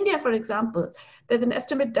 In India, for example, there's an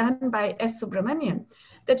estimate done by S. Subramanian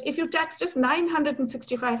that if you tax just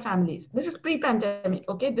 965 families, this is pre-pandemic,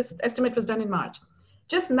 okay? This estimate was done in March.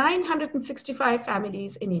 Just 965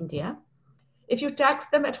 families in India, if you tax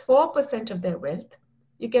them at 4% of their wealth,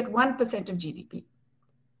 you get 1% of GDP,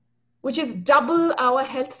 which is double our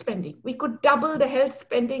health spending. We could double the health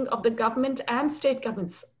spending of the government and state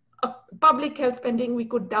governments. Public health spending, we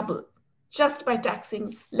could double just by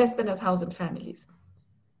taxing less than 1,000 families.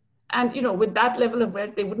 And with that level of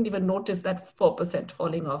wealth, they wouldn't even notice that 4%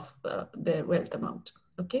 falling off their wealth amount,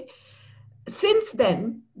 okay? Since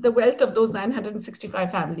then, the wealth of those 965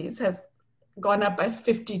 families has gone up by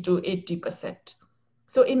 50 to 80%.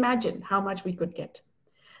 So imagine how much we could get.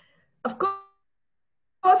 Of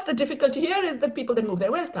course, the difficulty here is that people then move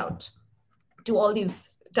their wealth out to all these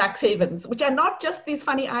tax havens, which are not just these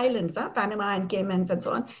funny islands, Panama and Caymans and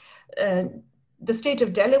so on. The state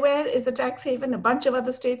of Delaware is a tax haven. A bunch of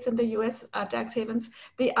other states in the US are tax havens.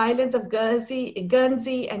 The islands of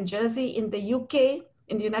Guernsey and Jersey in the UK,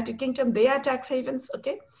 in the United Kingdom, they are tax havens,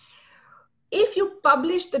 okay? If you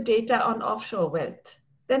publish the data on offshore wealth,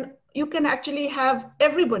 then you can actually have,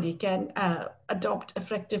 everybody can adopt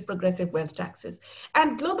effective progressive wealth taxes.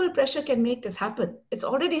 And global pressure can make this happen. It's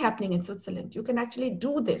already happening in Switzerland. You can actually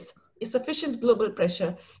do this. A sufficient global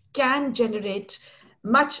pressure can generate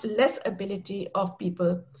much less ability of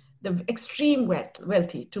people, the extreme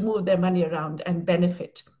wealthy, to move their money around and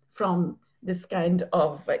benefit from this kind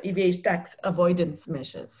of tax avoidance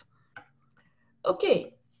measures.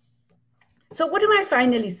 Okay, so what am I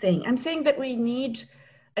finally saying? I'm saying that we need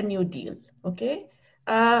a New Deal, okay?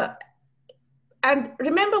 And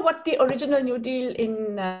remember what the original New Deal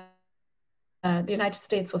in the United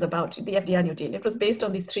States was about, the FDR New Deal, it was based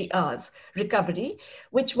on these 3 R's: recovery,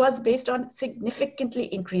 which was based on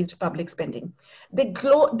significantly increased public spending.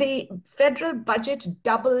 The federal budget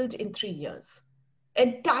doubled in 3 years,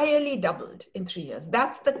 entirely doubled in 3 years.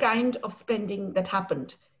 That's the kind of spending that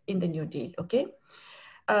happened in the New Deal, okay?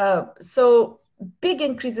 So big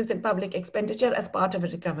increases in public expenditure as part of a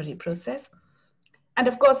recovery process. And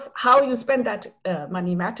of course, how you spend that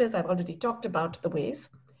money matters. I've already talked about the ways.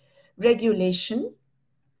 Regulation.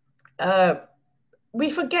 We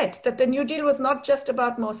forget that the New Deal was not just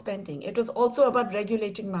about more spending. It was also about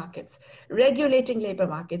regulating markets, regulating labor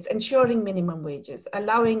markets, ensuring minimum wages,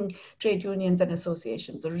 allowing trade unions and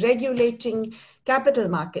associations, regulating capital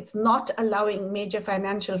markets, not allowing major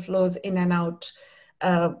financial flows in and out,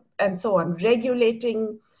 and so on,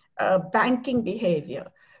 regulating banking behavior,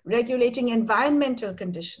 regulating environmental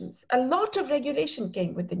conditions. A lot of regulation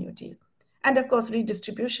came with the New Deal. And of course,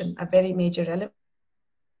 redistribution, a very major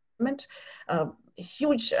element.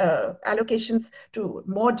 Huge allocations to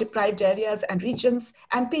more deprived areas and regions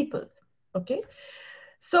and people, okay?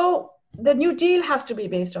 So the New Deal has to be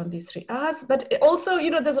based on these 3 R's, but also, you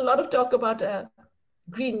know, there's a lot of talk about a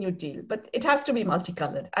Green New Deal, but it has to be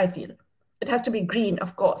multicolored, I feel. It has to be green,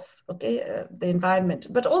 of course, okay, the environment,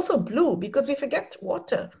 but also blue, because we forget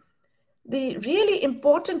water. The really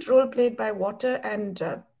important role played by water and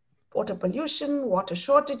water pollution, water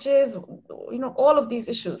shortages, you know, all of these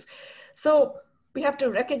issues. So we have to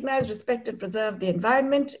recognize, respect, and preserve the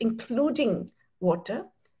environment, including water,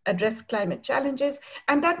 address climate challenges,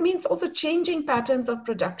 and that means also changing patterns of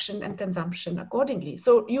production and consumption accordingly.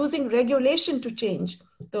 So using regulation to change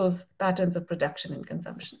those patterns of production and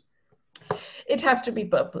consumption. It has to be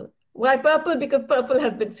purple. Why purple? Because purple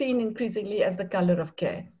has been seen increasingly as the color of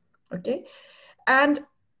care, okay? And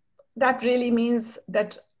that really means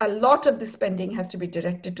that a lot of the spending has to be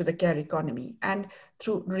directed to the care economy, and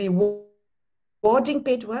through rewarding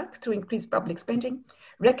paid work through increased public spending,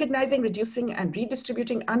 recognizing, reducing, and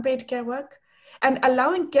redistributing unpaid care work, and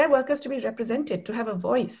allowing care workers to be represented, to have a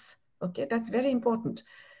voice, okay? That's very important.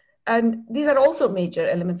 And these are also major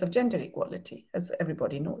elements of gender equality, as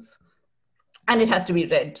everybody knows. And it has to be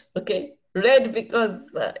red, okay? Red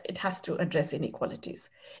because it has to address inequalities.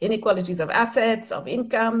 Inequalities of assets, of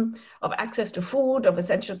income, of access to food, of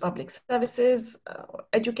essential public services,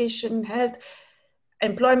 education, health,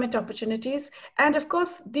 employment opportunities. And of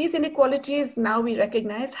course, these inequalities now we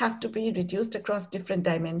recognize have to be reduced across different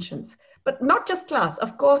dimensions, but not just class,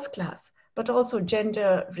 of course class, but also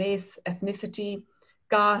gender, race, ethnicity,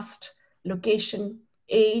 caste, location,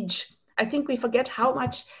 age. I think we forget how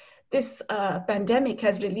much this pandemic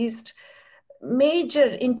has released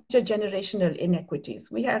major intergenerational inequities.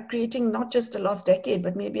 We are creating not just a lost decade,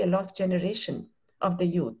 but maybe a lost generation of the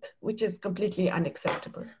youth, which is completely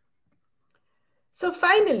unacceptable. So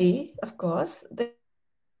finally, of course, the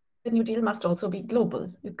New Deal must also be global.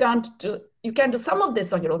 You can do some of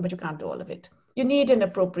this on your own, but you can't do all of it. You need an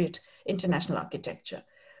appropriate international architecture,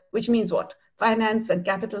 which means what? Finance and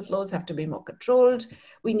capital flows have to be more controlled.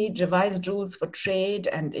 We need revised rules for trade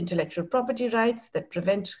and intellectual property rights that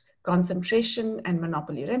prevent concentration and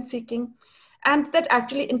monopoly rent seeking, and that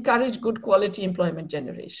actually encourage good quality employment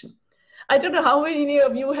generation. I don't know how many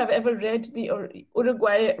of you have ever read the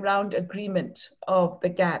Uruguay Round Agreement of the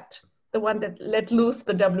GATT, the one that let loose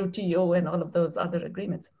the WTO and all of those other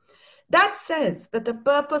agreements. That says that the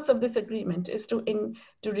purpose of this agreement is to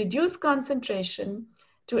reduce concentration,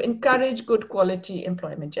 to encourage good quality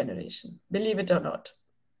employment generation, believe it or not.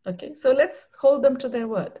 Okay, so let's hold them to their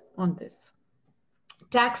word on this.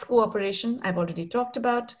 Tax cooperation, I've already talked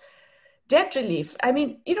about. Debt relief, I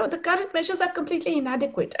mean, you know, the current measures are completely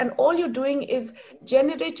inadequate, and all you're doing is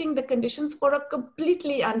generating the conditions for a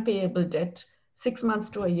completely unpayable debt 6 months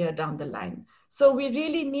to a year down the line. So we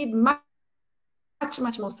really need much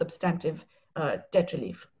more substantive debt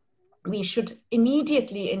relief. We should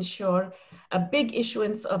immediately ensure a big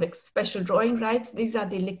issuance of special drawing rights. These are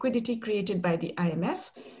the liquidity created by the IMF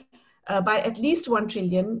by at least 1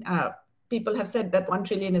 trillion. People have said that 1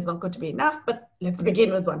 trillion is not going to be enough, but let's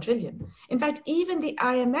begin with 1 trillion. In fact, even the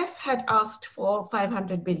IMF had asked for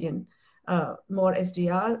 500 billion more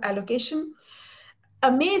SDR allocation.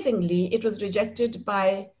 Amazingly, it was rejected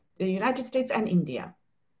by the United States and India.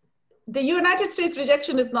 The United States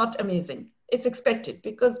rejection is not amazing. It's expected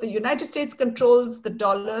because the United States controls the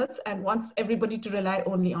dollars and wants everybody to rely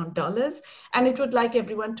only on dollars. And it would like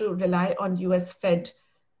everyone to rely on US Fed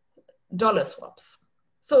dollar swaps.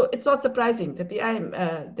 So it's not surprising that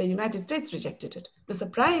the United States rejected it. The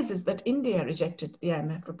surprise is that India rejected the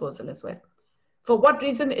IMF proposal as well. For what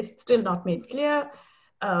reason, it's still not made clear.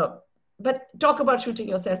 But talk about shooting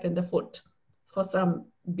yourself in the foot. for some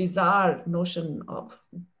bizarre notion of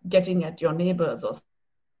getting at your neighbors or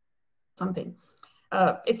something.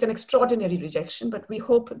 It's an extraordinary rejection, but we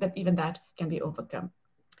hope that even that can be overcome.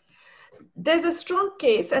 There's a strong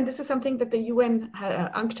case, and this is something that the UN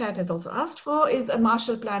UNCTAD has also asked for, is a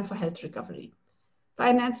Marshall Plan for health recovery,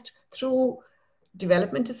 financed through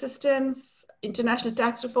development assistance, international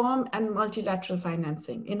tax reform, and multilateral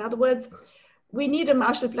financing. In other words, we need a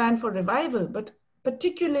Marshall Plan for revival, but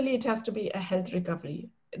particularly it has to be a health recovery.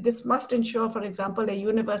 This must ensure, for example, a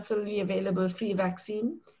universally available free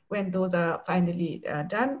vaccine when those are finally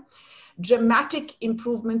done, dramatic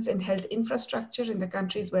improvements in health infrastructure in the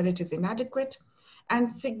countries where it is inadequate,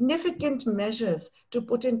 and significant measures to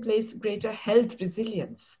put in place greater health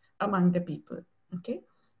resilience among the people, okay?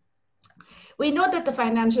 We know that the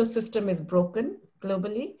financial system is broken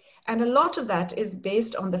globally, and a lot of that is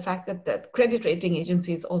based on the fact that the credit rating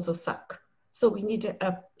agencies also suck. So we need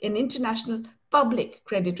an international public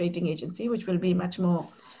credit rating agency, which will be much more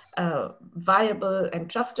viable and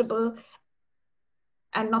trustable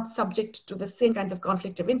and not subject to the same kinds of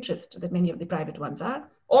conflict of interest that many of the private ones are,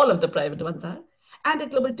 all of the private ones are, and a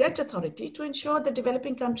global debt authority to ensure that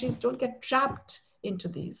developing countries don't get trapped into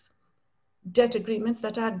these debt agreements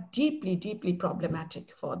that are deeply, deeply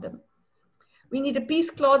problematic for them. We need a peace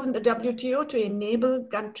clause in the WTO to enable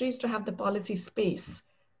countries to have the policy space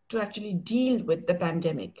to actually deal with the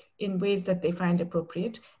pandemic in ways that they find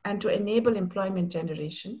appropriate and to enable employment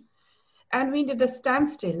generation. And we need a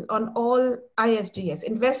standstill on all ISDS,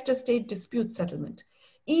 investor-state dispute settlement.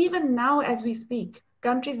 Even now, as we speak,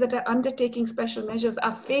 countries that are undertaking special measures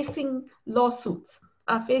are facing lawsuits,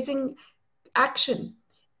 are facing action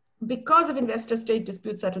because of investor-state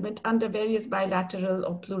dispute settlement under various bilateral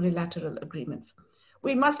or plurilateral agreements.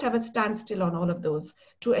 We must have a standstill on all of those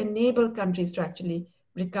to enable countries to actually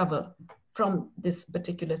recover from this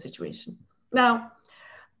particular situation. Now,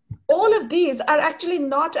 all of these are actually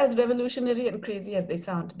not as revolutionary and crazy as they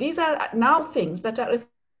sound. These are now things that are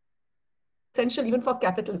essential even for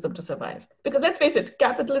capitalism to survive. Because let's face it,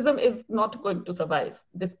 capitalism is not going to survive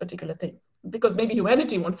this particular thing, because maybe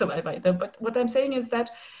humanity won't survive either. But what I'm saying is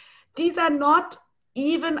that these are not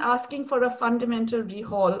even asking for a fundamental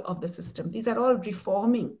rehaul of the system. These are all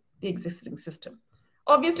reforming the existing system.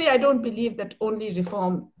 Obviously, I don't believe that only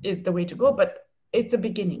reform is the way to go, but it's a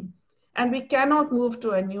beginning. And we cannot move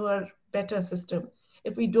to a newer, better system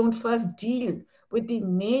if we don't first deal with the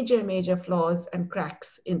major, major flaws and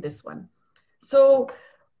cracks in this one. So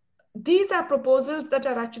these are proposals that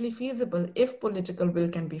are actually feasible if political will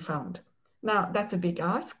can be found. Now, that's a big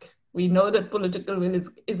ask. We know that political will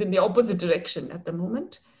is in the opposite direction at the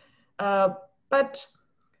moment. But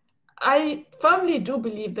I firmly do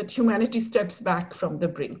believe that humanity steps back from the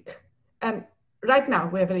brink. And right now,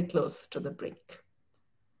 we're very close to the brink.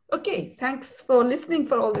 Okay, thanks for listening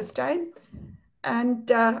for all this time. And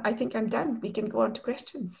I think I'm done. We can go on to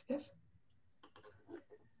questions. Yes.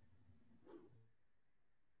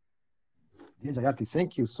 Dear Jayati,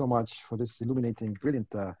 thank you so much for this illuminating,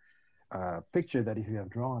 brilliant picture that you have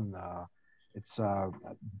drawn. It's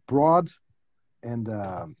broad and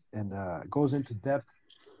goes into depth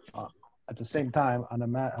at the same time on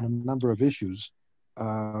a number of issues.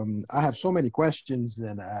 I have so many questions,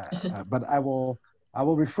 and but I will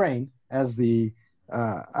refrain as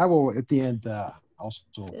I will at the end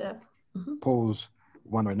also pose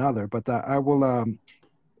one or another, but I will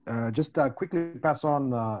just quickly pass on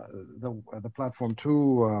the platform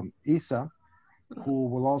to Isa, who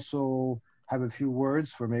will also have a few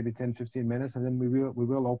words for maybe 10-15 minutes, and then we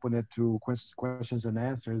will open it to questions and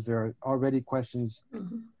answers. There are already questions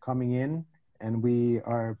coming in, and we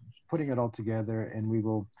are putting it all together, and we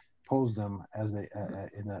will pose them as they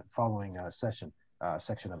in the following section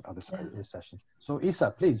of this session. So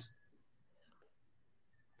Isa, please.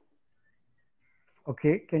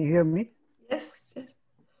 Okay, can you hear me? Yes.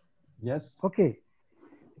 Yes. Okay.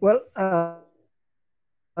 Well,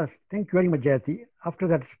 thank you very much, Jayati. After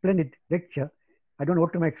that splendid lecture, I don't know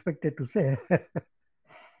what I expected to say.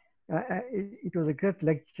 It was a great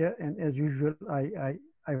lecture, and as usual, I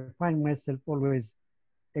find myself always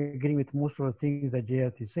agreeing with most of the things that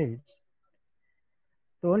Jayati says.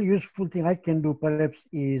 The only useful thing I can do perhaps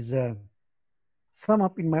is sum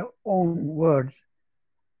up in my own words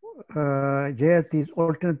Jayati's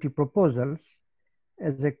alternative proposals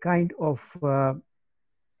as a kind of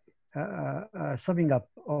summing up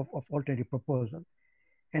of alternative proposal.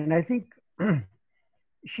 And I think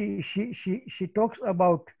she talks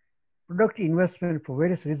about product investment for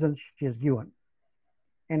various reasons she has given.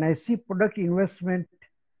 And I see product investment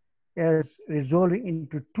as resolving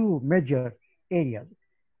into two major areas,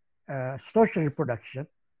 social reproduction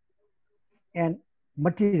and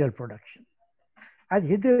material production. As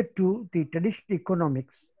hitherto, the traditional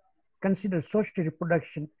economics consider social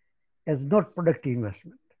reproduction as not productive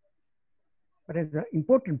investment. But as the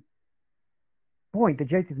important point that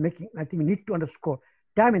Jayati is making, I think we need to underscore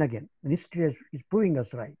time and again, and history is proving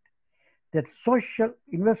us right, that social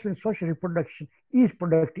investment, social reproduction is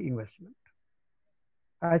productive investment.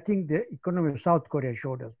 I think the economy of South Korea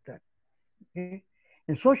showed us that. Okay?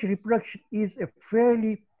 And social reproduction is a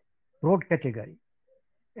fairly broad category.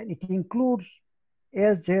 And it includes,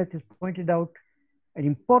 as Jayat has pointed out, an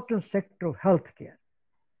important sector of healthcare.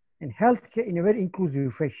 And healthcare in a very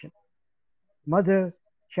inclusive fashion. Mother,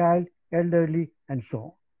 child, elderly, and so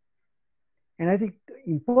on. And I think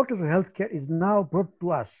the importance of healthcare is now brought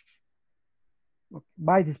to us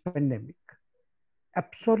by this pandemic.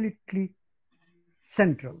 Absolutely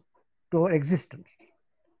central to our existence.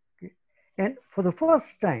 Okay? And for the first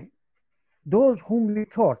time, those whom we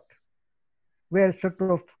thought were sort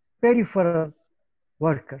of peripheral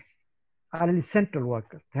workers are really central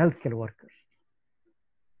workers, healthcare workers.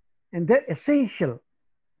 And their essential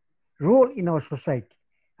role in our society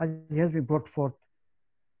has been brought forth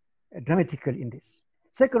dramatically in this.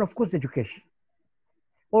 Second, of course, education.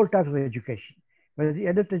 All types of education, whether the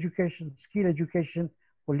adult education, skill education,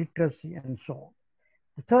 or literacy, and so on.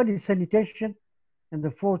 The third is sanitation, and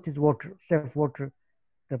the fourth is water, safe water,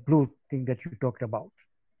 the blue thing that you talked about.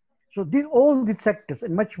 So all these sectors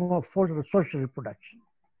and much more for social reproduction.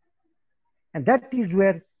 And that is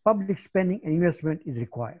where public spending and investment is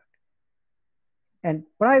required. And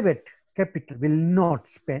private capital will not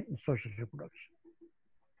spend in social reproduction,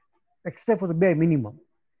 except for the bare minimum,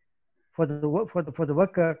 for the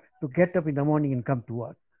worker to get up in the morning and come to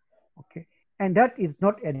work. Okay, and that is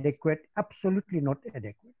not adequate, absolutely not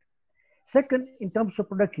adequate. Second, in terms of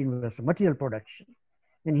productive investment, material production.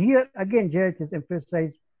 And here again, Jayat has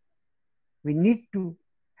emphasized we need to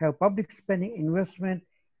have public spending investment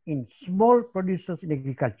in small producers in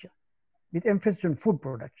agriculture, with emphasis on food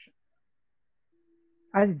production.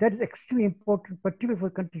 I think that is extremely important, particularly for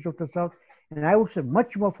countries of the South, and I would say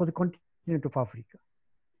much more for the continent of Africa.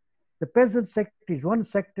 The peasant sector is one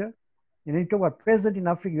sector, and when you talk about peasant in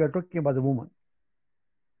Africa, you are talking about the woman.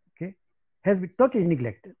 Okay, has been totally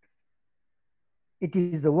neglected. It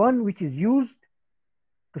is the one which is used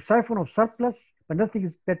to siphon off surplus, but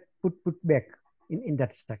nothing is put back in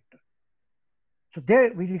that sector. So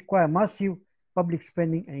there we require massive public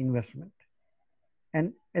spending and investment.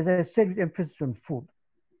 And as I said, with emphasis on food.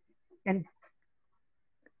 And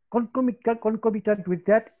concomitant with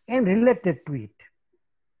that and related to it,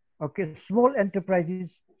 okay, small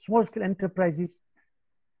enterprises, small scale enterprises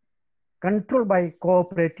controlled by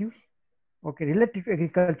cooperatives, okay, related to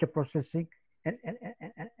agriculture processing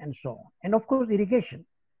and so on. And of course, irrigation.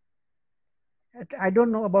 I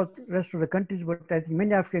don't know about the rest of the countries, but I think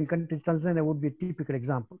many African countries, Tanzania would be a typical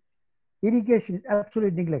example. Irrigation is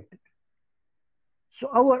absolutely neglected. So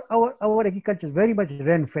our agriculture is very much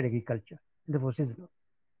rain-fed agriculture, and therefore seasonal.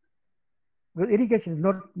 Because irrigation has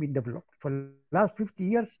not been developed. For the last 50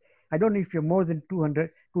 years, I don't know if you have more than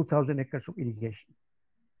 2,000 acres of irrigation.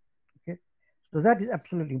 Okay, so that is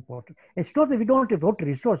absolutely important. It's not that we don't have water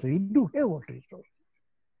resources. We do have water resources,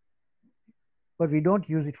 but we don't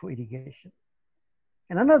use it for irrigation.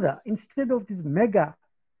 And another, instead of these mega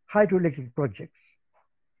hydroelectric projects,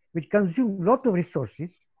 which consume a lot of resources,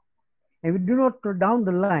 and we do not know down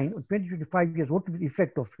the line, in 20, 25 years, what will be the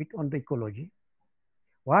effect of it on the ecology,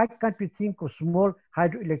 why can't we think of small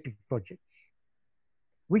hydroelectric projects,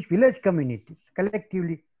 which village communities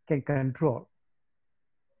collectively can control?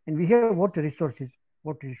 And we have water resources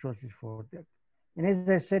for that. And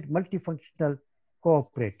as I said, multifunctional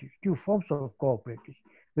cooperatives, two forms of cooperatives,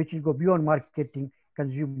 which will go beyond marketing,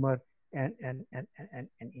 consumer, and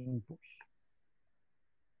inputs.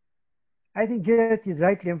 I think Jayat is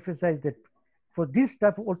rightly emphasized that for this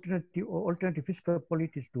type of alternative fiscal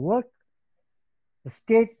policies to work, the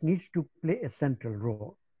state needs to play a central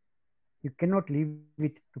role. You cannot leave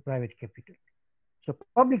it to private capital. So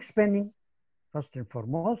public spending, first and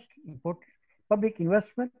foremost, important. Public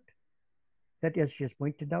investment, that as she has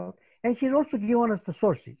pointed out. And she's also given us the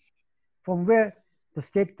sources from where the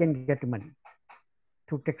state can get money.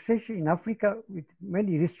 Through taxation in Africa with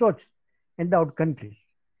many resource endowed countries,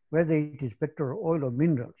 whether it is petrol, oil, or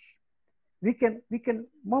minerals, we can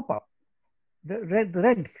mop up the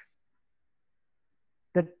rent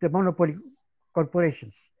that the monopoly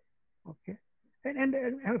corporations, okay, and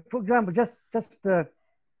for example, just the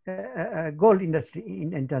gold industry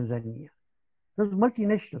in Tanzania, those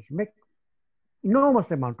multinationals make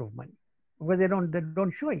enormous amount of money, where they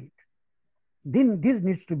don't show it. Then this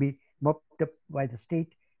needs to be mopped up by the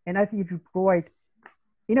state And I think if you provide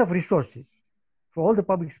enough resources for all the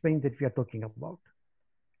public spending that we are talking about,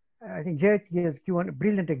 I think Jayati has given a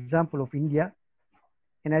brilliant example of India,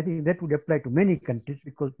 and I think that would apply to many countries,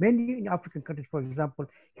 because many African countries, for example,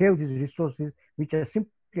 have these resources which are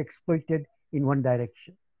simply exploited in one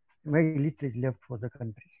direction. Very little is left for the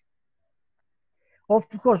countries. Of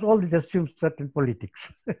course, all this assumes certain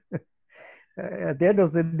politics. At the end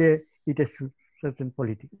of the day, it assumes certain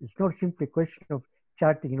politics. It's not simply a question of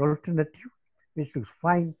charting an alternative, which looks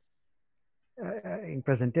fine in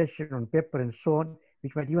presentation on paper and so on,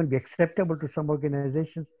 which might even be acceptable to some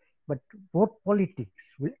organizations, but what politics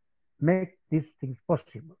will make these things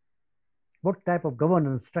possible? What type of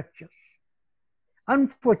governance structures?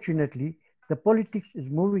 Unfortunately, the politics is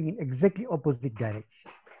moving in exactly opposite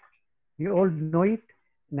direction. You all know it,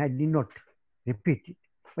 and I need not repeat it.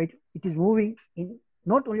 But it is moving in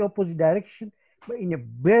not only opposite direction, but in a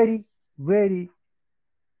very, very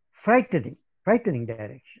frightening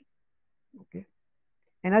direction. Okay,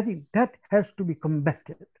 and I think that has to be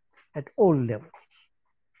combated at all levels,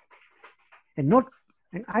 and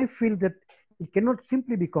I feel that it cannot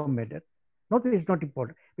simply be combated. Not that it's not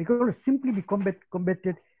important, it cannot simply be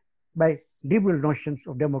combated by liberal notions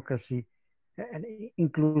of democracy and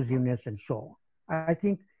inclusiveness and so on. I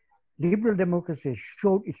think liberal democracy has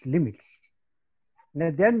showed its limits. And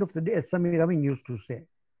at the end of the day, as Samir Amin used to say,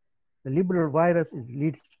 the liberal virus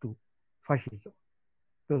leads to fascism.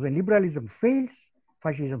 Because when liberalism fails,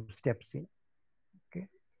 fascism steps in. Okay?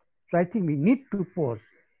 So I think we need to pose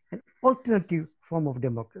an alternative form of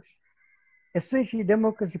democracy. Essentially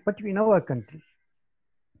democracy, particularly in our countries,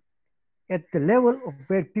 at the level of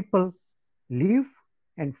where people live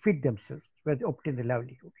and feed themselves, where they obtain their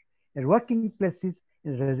livelihoods, in working places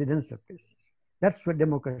and residential places. That's where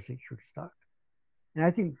democracy should start. And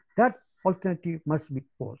I think that alternative must be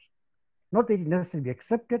posed. Not that it necessarily be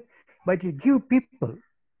accepted, but it give people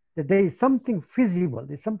that there is something feasible,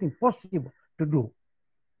 there's something possible to do.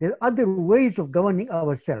 There are other ways of governing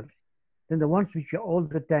ourselves than the ones which are all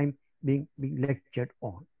the time being lectured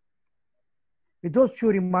on. With those few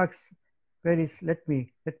remarks, Paris, let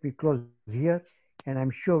me close here, and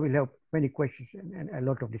I'm sure we'll have many questions and a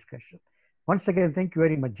lot of discussion. Once again, thank you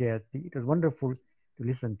very much, Jayati. It was wonderful to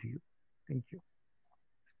listen to you. Thank you.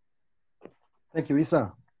 Thank you,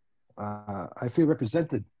 Isa. I feel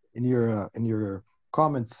represented in your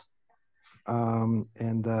comments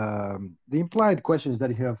and the implied questions that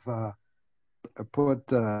you have put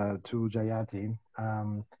to Jayati.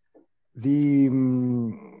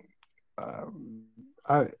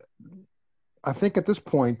 I think at this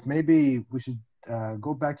point, maybe we should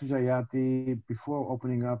go back to Jayati before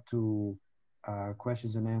opening up to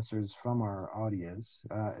questions and answers from our audience.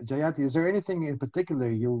 Jayati, is there anything in particular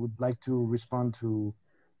you would like to respond to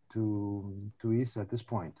Isa at this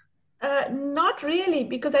point? Not really,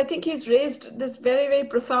 because I think he's raised this very, very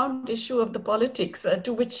profound issue of the politics,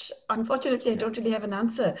 to which, unfortunately, I don't really have an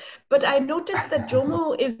answer. But I noticed that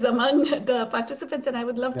Jomo is among the participants, and I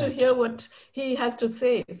would love to hear what he has to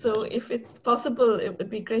say. So if it's possible, it would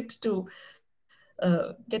be great to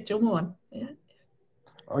get Jomo on. Yeah.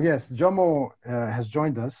 Oh, yes, Jomo has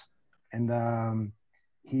joined us, and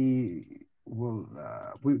he will,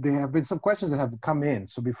 there have been some questions that have come in.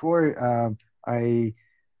 So before I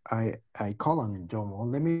call on Jomo,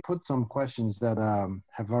 let me put some questions that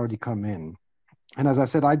have already come in. And as I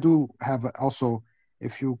said, I do have also a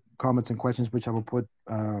few comments and questions which I will put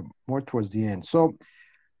more towards the end. So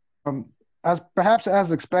as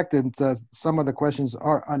expected, some of the questions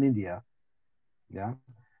are on India. Yeah.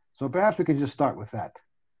 So perhaps we can just start with that.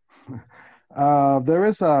 There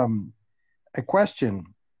is a question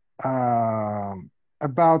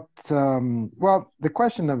about, well, the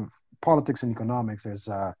question of politics and economics. There's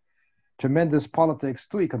tremendous politics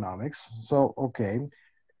to economics. So, okay.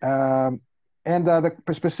 And the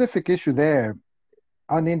specific issue there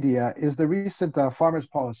on India is the recent farmers'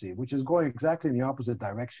 policy, which is going exactly in the opposite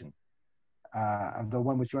direction of the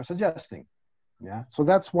one which you are suggesting. Yeah. So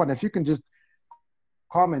that's one. If you can just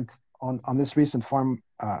comment on this recent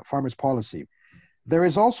farmers' policy. There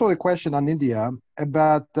is also a question on India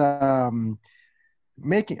about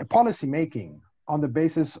policy making on the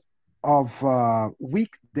basis of weak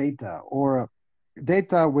data or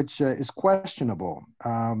data which is questionable.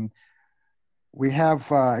 We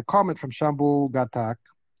have a comment from Shambhu Gatak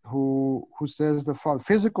who says the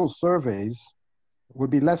physical surveys would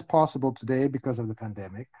be less possible today because of the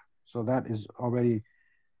pandemic. So that is already,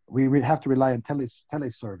 we have to rely on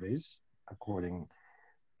tele-surveys, according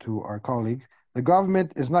to our colleague. The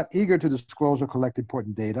government is not eager to disclose or collect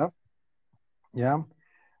important data. Yeah.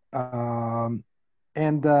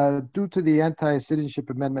 And due to the Anti-Citizenship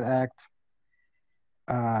Amendment Act,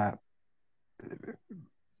 and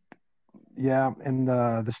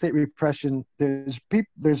the state repression, there's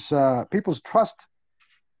people's trust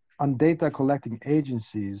on data collecting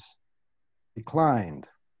agencies declined.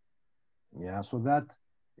 Yeah, so that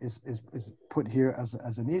is put here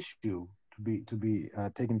as an issue to be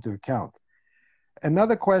taken into account.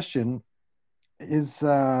 Another question is,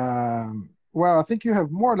 well, I think you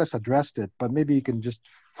have more or less addressed it, but maybe you can just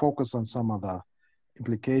focus on some of the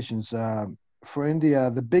implications. For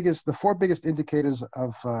India, the four biggest indicators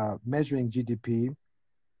of measuring GDP,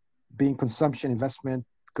 being consumption, investment,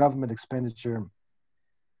 government expenditure,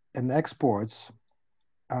 and exports,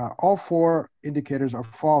 all four indicators are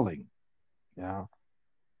falling. Yeah.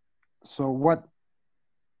 So what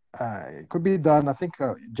could be done? I think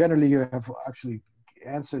generally you have actually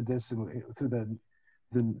answered this through the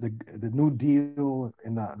New Deal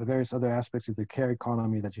and the various other aspects of the care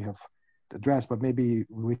economy that you have addressed, but maybe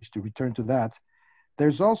we wish to return to that.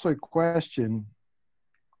 There's also a question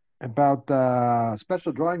about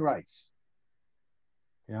special drawing rights.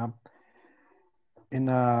 Yeah. In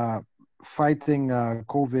fighting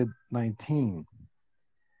COVID-19.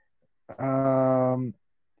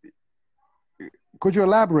 Could you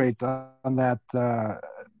elaborate on that,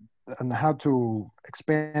 on how to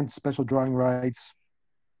expand special drawing rights?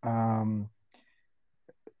 And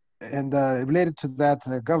related to that,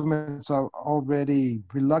 governments are already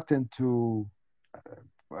reluctant to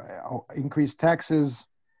increase taxes.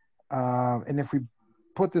 And if we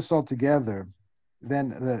put this all together,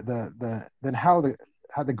 then how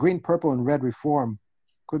the green, purple, and red reform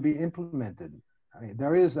could be implemented. I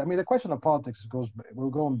mean, the question of politics we're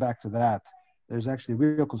going back to that. There's actually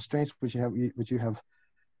real constraints which you have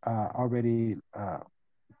already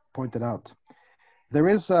pointed out. There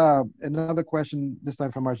is another question, this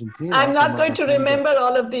time from Argentina. I'm not going to remember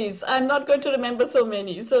all of these. I'm not going to remember so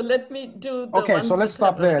many. So let me do the Okay, so let's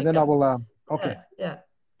stop there, and then I will, okay.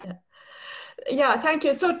 Yeah, thank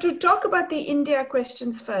you. So to talk about the India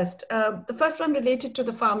questions first, the first one related to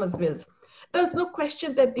the farmers' bills. There's no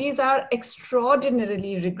question that these are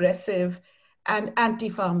extraordinarily regressive and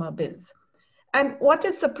anti-farmer bills. And what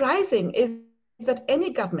is surprising is that any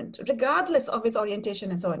government, regardless of its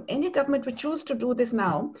orientation and so on, any government would choose to do this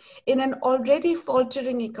now in an already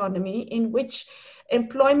faltering economy in which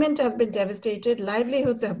employment has been devastated,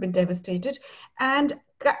 livelihoods have been devastated, and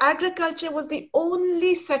agriculture was the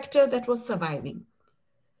only sector that was surviving.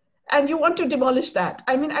 And you want to demolish that.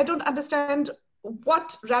 I mean, I don't understand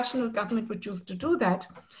what rational government would choose to do that.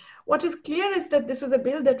 What is clear is that this is a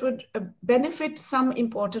bill that would benefit some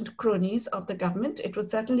important cronies of the government. It would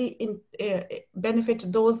certainly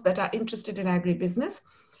benefit those that are interested in agribusiness.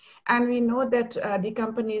 And we know that the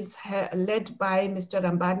companies led by Mr.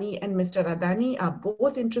 Ambani and Mr. Adani are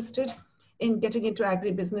both interested in getting into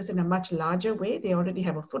agribusiness in a much larger way. They already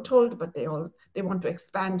have a foothold, but they want to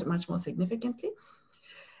expand much more significantly.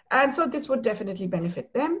 And so this would definitely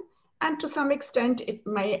benefit them. And to some extent, it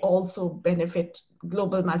may also benefit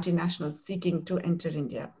global multinationals seeking to enter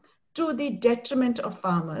India, to the detriment of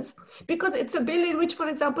farmers, because it's a bill in which, for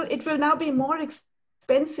example, it will now be more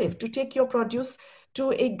expensive to take your produce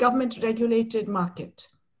to a government-regulated market.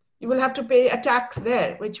 You will have to pay a tax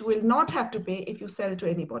there, which you will not have to pay if you sell to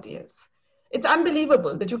anybody else. It's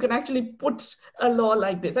unbelievable that you can actually put a law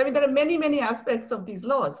like this. I mean, there are many, many aspects of these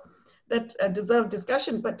laws that deserve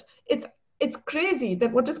discussion, but it's crazy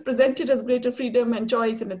that what is presented as greater freedom and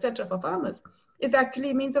choice and etc. for farmers is actually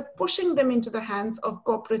a means of pushing them into the hands of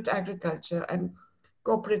corporate agriculture and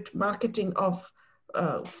corporate marketing of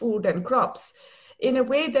food and crops in a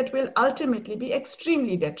way that will ultimately be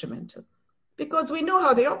extremely detrimental. Because we know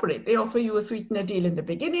how they operate. They offer you a sweetener deal in the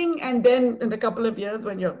beginning, and then in a couple of years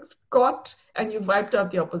when you're caught and you've wiped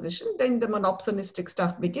out the opposition, then the monopsonistic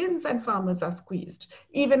stuff begins and farmers are squeezed,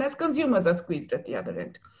 even as consumers are squeezed at the other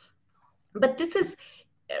end. But this is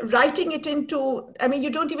writing it into, I mean, you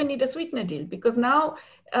don't even need a sweetener deal, because now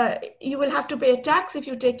you will have to pay a tax if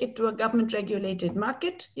you take it to a government regulated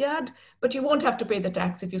market yard, but you won't have to pay the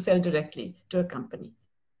tax if you sell directly to a company.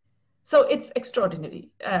 So it's extraordinary,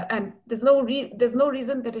 and there's no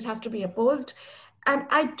reason that it has to be opposed. And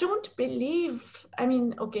I don't believe, I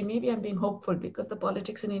mean, okay, maybe I'm being hopeful because the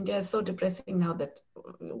politics in India is so depressing now that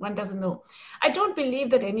one doesn't know. I don't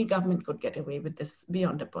believe that any government could get away with this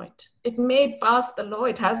beyond a point. It may pass the law,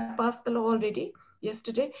 it has passed the law already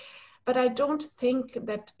yesterday, but I don't think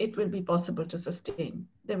that it will be possible to sustain.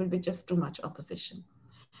 There will be just too much opposition,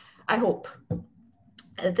 I hope.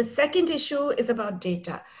 The second issue is about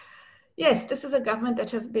data. Yes, this is a government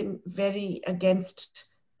that has been very against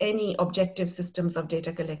any objective systems of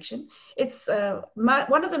data collection. It's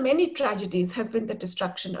one of the many tragedies has been the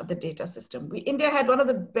destruction of the data system. India had one of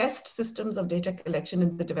the best systems of data collection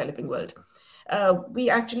in the developing world. We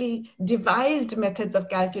actually devised methods of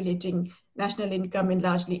calculating national income in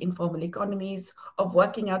largely informal economies, of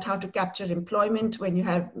working out how to capture employment when you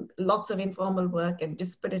have lots of informal work and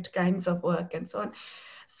disparate kinds of work and so on.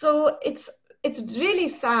 So it's really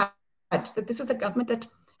sad that this is a government that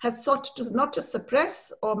has sought to not just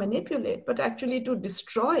suppress or manipulate, but actually to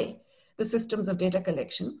destroy the systems of data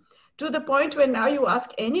collection, to the point where now you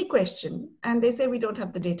ask any question and they say we don't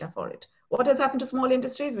have the data for it. What has happened to small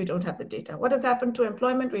industries? We don't have the data. What has happened to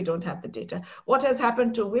employment? We don't have the data. What has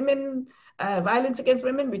happened to women, violence against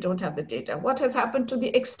women? We don't have the data. What has happened to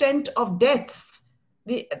the extent of deaths,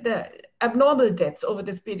 the abnormal deaths over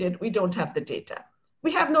this period? We don't have the data.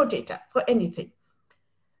 We have no data for anything,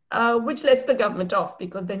 which lets the government off,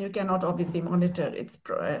 because then you cannot obviously monitor its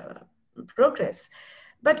progress.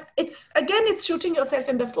 But it's shooting yourself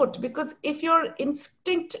in the foot, because if your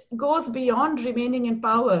instinct goes beyond remaining in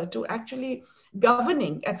power to actually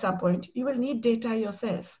governing at some point, you will need data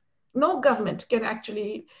yourself. No government can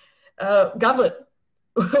actually govern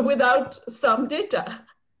without some data,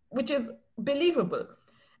 which is believable.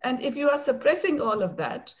 And if you are suppressing all of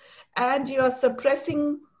that, and you are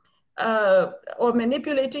suppressing or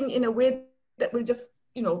manipulating in a way that will just,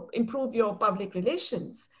 improve your public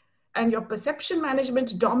relations, and your perception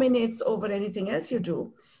management dominates over anything else you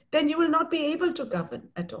do, then you will not be able to govern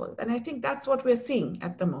at all. And I think that's what we're seeing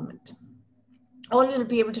at the moment. All you'll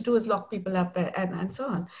be able to do is lock people up and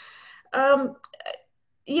so on.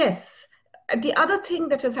 Yes, the other thing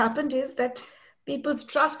that has happened is that people's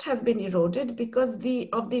trust has been eroded because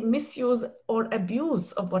of the misuse or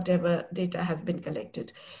abuse of whatever data has been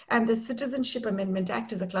collected. And the Citizenship Amendment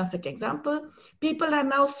Act is a classic example. People are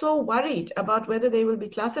now so worried about whether they will be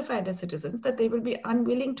classified as citizens that they will be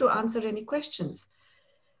unwilling to answer any questions.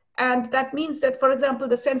 And that means that, for example,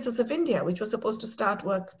 the Census of India, which was supposed to start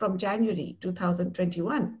work from January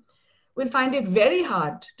 2021, will find it very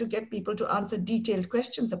hard to get people to answer detailed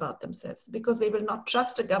questions about themselves, because they will not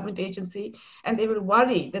trust a government agency, and they will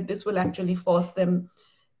worry that this will actually force them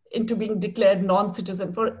into being declared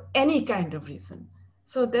non-citizen for any kind of reason.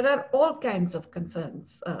 So there are all kinds of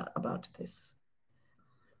concerns about this.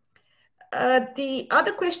 The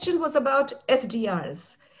other question was about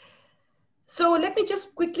SDRs. So let me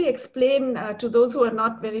just quickly explain to those who are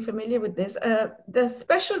not very familiar with this. The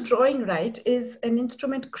special drawing right is an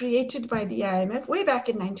instrument created by the IMF way back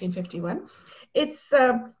in 1951. It's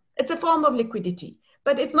a form of liquidity,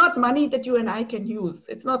 but it's not money that you and I can use.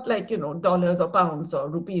 It's not like, dollars or pounds or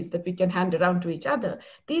rupees that we can hand around to each other.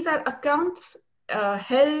 These are accounts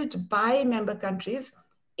held by member countries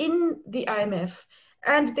in the IMF,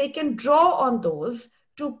 and they can draw on those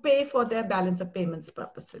to pay for their balance of payments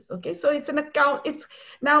purposes. Okay, so it's an account.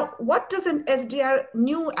 Now, what does an SDR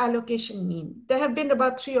new allocation mean? There have been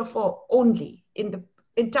about 3 or 4 only in the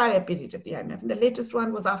entire period of the IMF. And the latest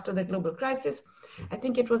one was after the global crisis. I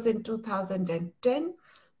think it was in 2010.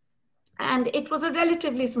 And it was a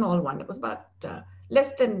relatively small one. It was about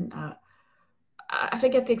less than, I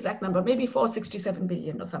forget the exact number, maybe 467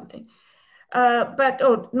 billion or something.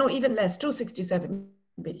 Even less, 267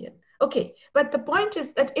 billion. Okay, but the point is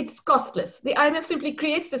that it's costless. The IMF simply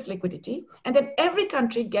creates this liquidity, and then every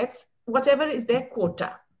country gets whatever is their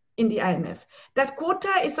quota in the IMF. That quota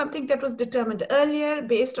is something that was determined earlier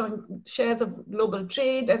based on shares of global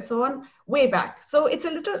trade and so on, way back. So it's a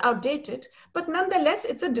little outdated, but nonetheless,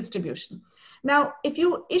 it's a distribution. Now, if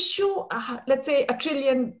you issue, let's say, 1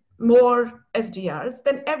 trillion more SDRs,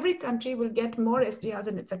 then every country will get more SDRs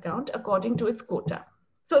in its account according to its quota.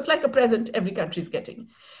 So it's like a present every country is getting.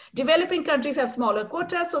 Developing countries have smaller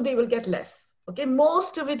quotas, so they will get less. Okay,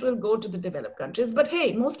 most of it will go to the developed countries, but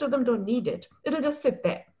hey, most of them don't need it. It'll just sit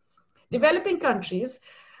there. Developing countries,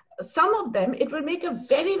 some of them, it will make a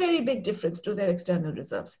very, very big difference to their external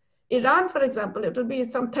reserves. Iran, for example, it will be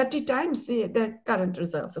some 30 times their current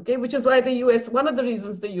reserves, okay, which is why the US, one of the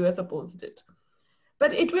reasons the US opposed it.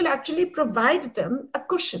 But it will actually provide them a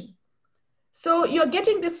cushion. So you're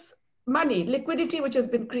getting this money, liquidity, which has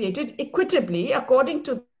been created equitably according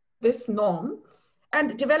to this norm,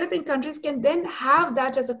 and developing countries can then have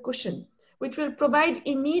that as a cushion, which will provide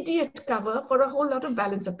immediate cover for a whole lot of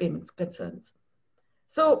balance of payments concerns.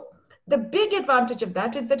 So the big advantage of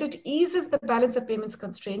that is that it eases the balance of payments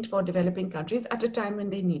constraint for developing countries at a time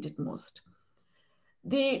when they need it most.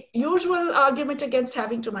 The usual argument against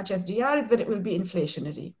having too much SDR is that it will be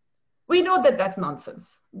inflationary. We know that that's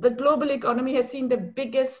nonsense. The global economy has seen the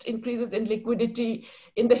biggest increases in liquidity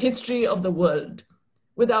in the history of the world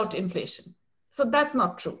without inflation. So that's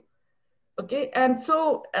not true. Okay, and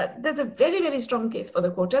so there's a very, very strong case for the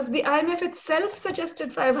quotas. The IMF itself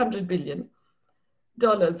suggested $500 billion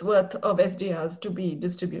worth of SDRs to be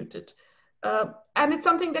distributed. And it's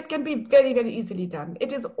something that can be very, very easily done.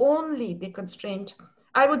 It is only the constraint.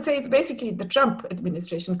 I would say it's basically the Trump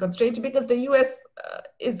administration constraint, because the US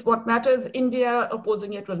is what matters. India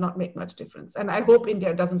opposing it will not make much difference. And I hope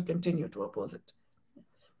India doesn't continue to oppose it.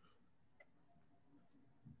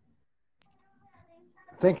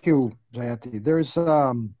 Thank you, Jayati. There's,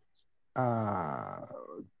 let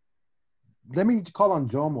me call on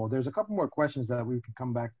Jomo. There's a couple more questions that we can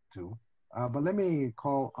come back to, but let me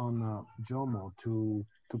call on Jomo to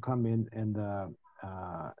come in and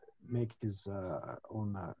make his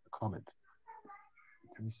own comment.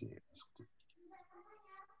 Let me see.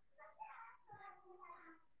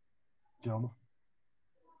 Jomo.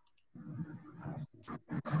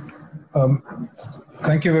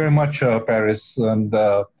 Thank you very much, Paris, and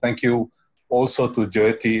thank you also to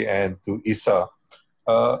Jayati and to Isa.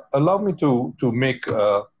 Allow me to make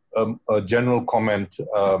a general comment.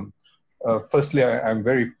 Firstly, I'm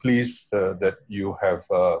very pleased that you have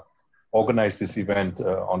organized this event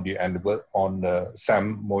on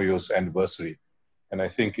Sam Moyo's anniversary, and I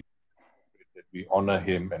think that we honor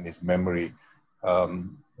him and his memory,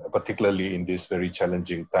 particularly in these very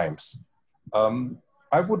challenging times.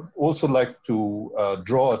 I would also like to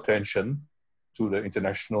draw attention to the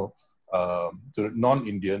international, to the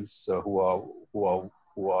non-Indians who are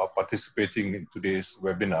participating in today's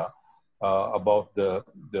webinar about the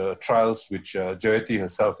trials which Jayati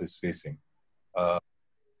herself is facing.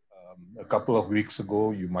 A couple of weeks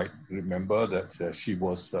ago, you might remember that she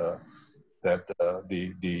was the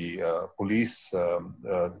police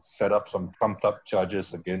set up some trumped-up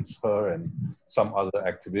charges against her and some other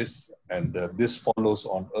activists, and this follows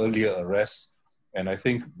on earlier arrests. And I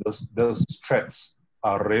think those threats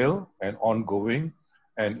are real and ongoing,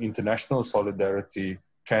 and international solidarity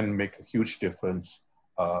can make a huge difference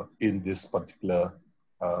in this particular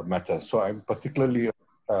matter. So I particularly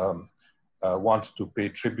want to pay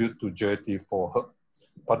tribute to Jayati for her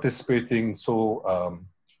participating so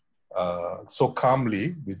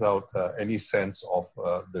calmly without any sense of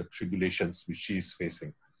the tribulations which she is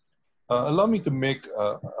facing. Allow me to make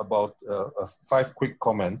about 5 quick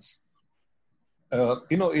comments.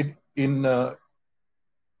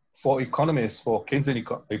 For economists, for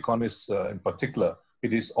Keynesian economists in particular,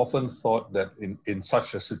 it is often thought that in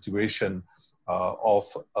such a situation of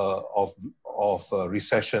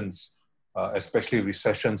recessions, especially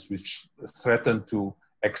recessions which threaten to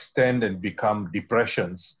extend and become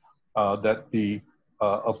depressions, that the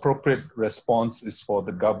appropriate response is for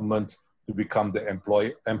the government to become the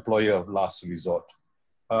employer of last resort.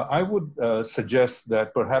 I would suggest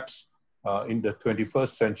that perhaps in the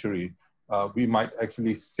 21st century, we might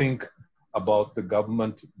actually think about the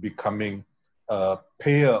government becoming a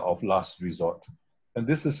payer of last resort. And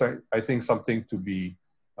this is, I think, something to be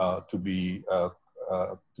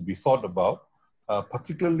thought about,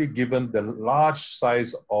 particularly given the large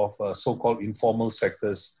size of so-called informal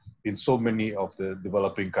sectors in so many of the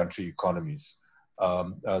developing country economies.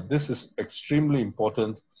 This is extremely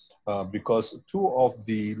important because 2 of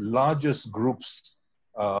the largest groups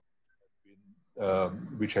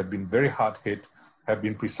which have been very hard hit have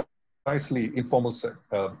been precisely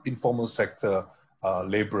informal sector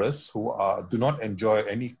laborers who do not enjoy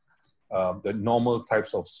any the normal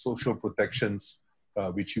types of social protections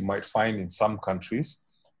which you might find in some countries.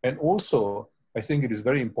 And also, I think it is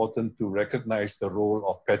very important to recognize the role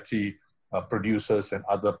of petty producers and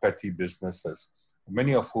other petty businesses,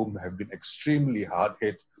 many of whom have been extremely hard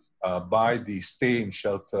hit by the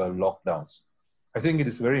stay-in-shelter lockdowns. I think it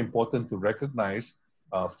is very important to recognize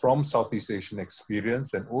from Southeast Asian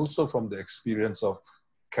experience and also from the experience of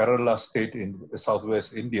Kerala state in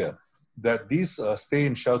Southwest India, that these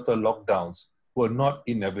stay-in-shelter lockdowns were not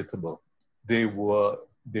inevitable. They were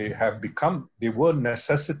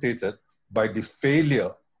necessitated by the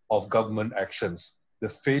failure of government actions, the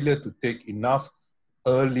failure to take enough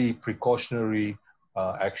early precautionary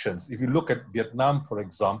actions. If you look at Vietnam, for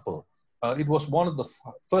example, it was one of the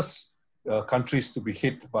first countries to be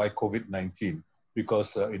hit by COVID-19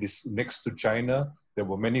 because it is next to China. There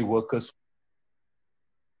were many workers.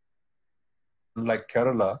 Unlike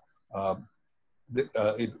Kerala,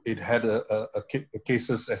 it had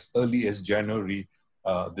cases as early as January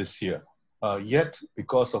this year. Yet,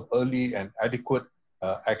 because of early and adequate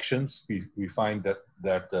actions, we find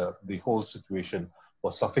that the whole situation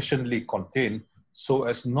was sufficiently contained so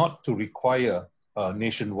as not to require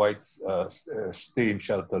nationwide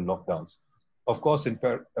stay-in-shelter lockdowns. Of course,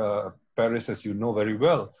 Paris, as you know very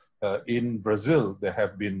well, in Brazil, there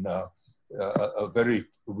have been a very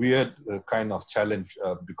weird kind of challenge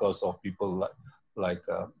because of people like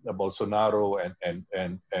Bolsonaro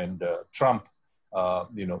and Trump,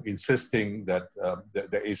 insisting that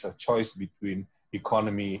there is a choice between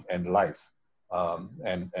economy and life,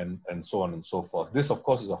 and so on and so forth. This, of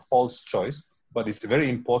course, is a false choice, but it's very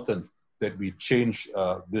important that we change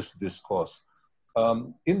this discourse.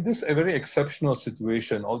 In this very exceptional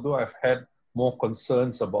situation, although I've had more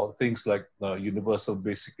concerns about things like universal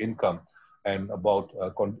basic income and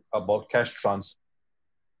about cash transfers,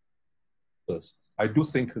 I do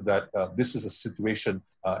think that this is a situation,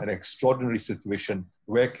 an extraordinary situation,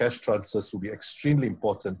 where cash transfers will be extremely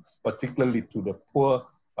important, particularly to the poor,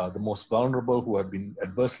 the most vulnerable who have been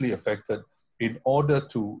adversely affected, in order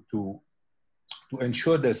to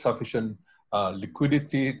ensure there's sufficient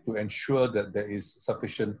liquidity, to ensure that there is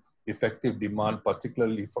sufficient effective demand,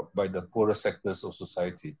 particularly by the poorer sectors of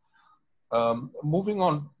society. Moving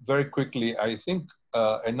on very quickly, I think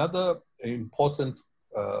another important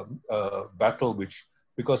battle, which,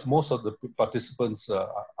 because most of the participants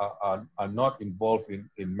are not involved in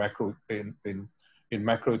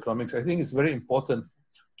macroeconomics, I think it's very important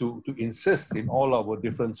to insist in all our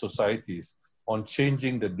different societies on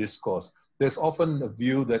changing the discourse. There's often a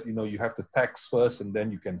view that, you have to tax first and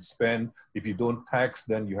then you can spend. If you don't tax,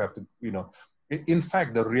 then you have to, In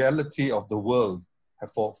fact, the reality of the world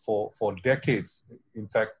for decades, in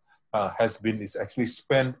fact, is actually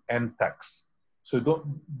spend and tax. So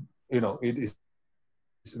it's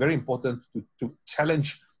very important to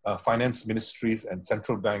challenge finance ministries and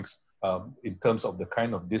central banks in terms of the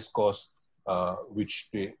kind of discourse which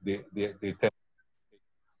they tend.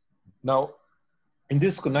 Now, in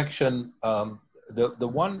this connection, the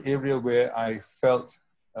one area where I felt,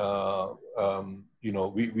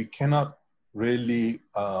 we cannot really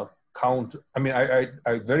count. I mean, I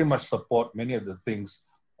very much support many of the things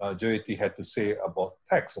Jayati had to say about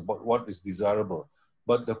tax, about what is desirable.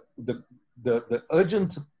 But the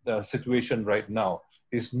urgent situation right now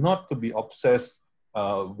is not to be obsessed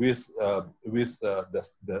with the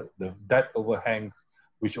debt overhang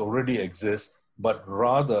which already exists, but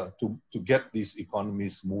rather to get these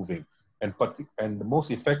economies moving. And the most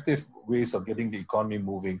effective ways of getting the economy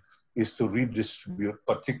moving is to redistribute,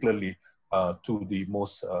 particularly to the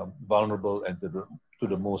most vulnerable and to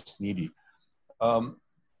the most needy.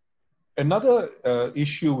 Another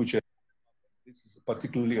issue which is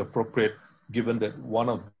particularly appropriate, given that one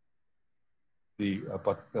of the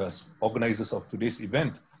organizers of today's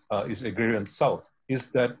event is Agrarian South,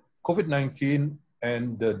 is that COVID-19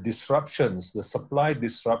 and the disruptions, the supply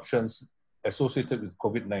disruptions associated with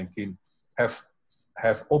COVID-19 have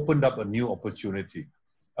opened up a new opportunity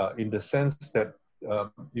in the sense that,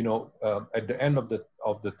 at the end of the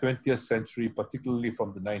 20th century, particularly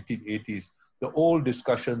from the 1980s, the old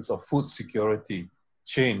discussions of food security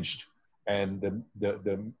changed. And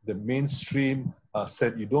the mainstream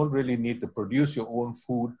said you don't really need to produce your own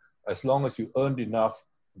food as long as you earned enough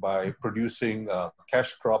by producing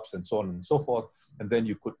cash crops and so on and so forth, and then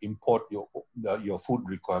you could import your food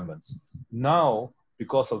requirements. Now,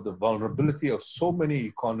 because of the vulnerability of so many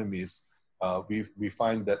economies, we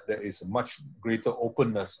find that there is a much greater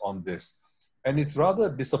openness on this. And it's rather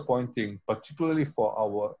disappointing, particularly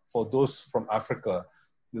for those from Africa,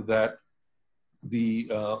 that the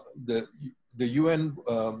UN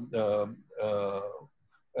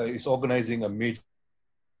is organizing a major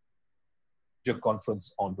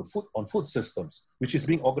conference on food systems, which is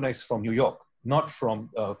being organized from New York, not from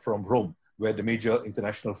Rome, where the major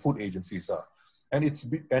international food agencies are. And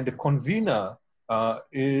the convener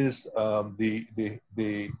is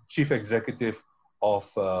the chief executive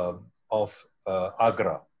of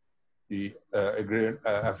AGRA, the Agrarian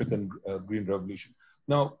African Green Revolution.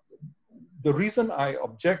 Now, the reason I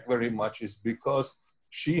object very much is because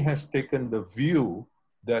she has taken the view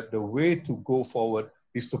that the way to go forward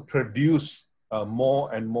is to produce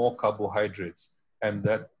more and more carbohydrates, and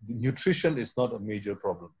that nutrition is not a major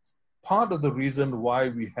problem. Part of the reason why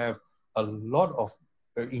we have a lot of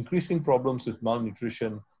increasing problems with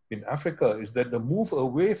malnutrition in Africa is that the move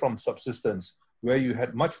away from subsistence, where you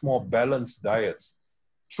had much more balanced diets.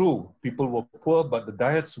 True, people were poor, but the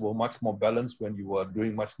diets were much more balanced when you were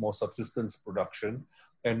doing much more subsistence production.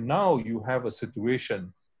 And now you have a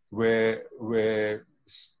situation where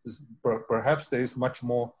perhaps there is much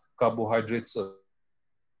more carbohydrates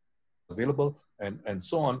available and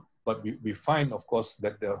so on. But we find, of course,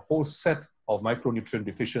 that the whole set of micronutrient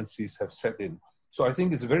deficiencies have set in. So I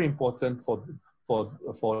think it's very important for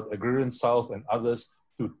Agrarian South and others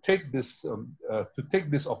to take this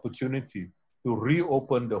opportunity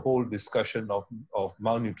reopen the whole discussion of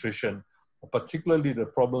malnutrition, particularly the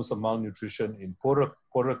problems of malnutrition in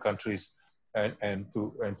poorer countries, and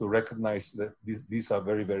to recognize that these are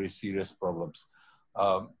very, very serious problems.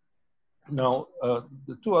 Now,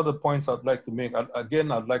 the two other points I'd like to make,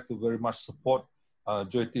 again, I'd like to very much support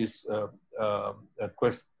Jayati's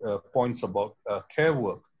points about care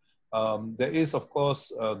work. There is, of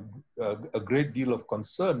course, a great deal of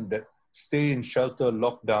concern that stay-in-shelter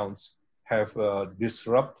lockdowns have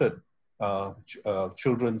disrupted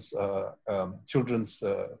children's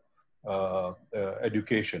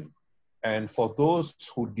education. And for those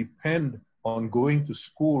who depend on going to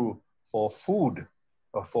school for food,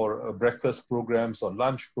 for breakfast programs or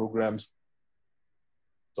lunch programs,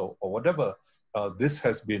 or whatever, this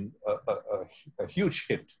has been a huge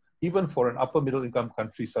hit. Even for an upper middle income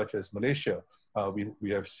country such as Malaysia,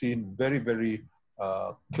 we have seen very, very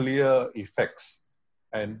clear effects.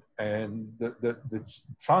 And the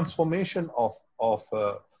transformation of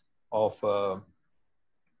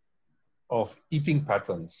eating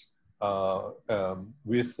patterns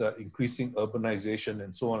with increasing urbanization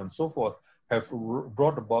and so on and so forth have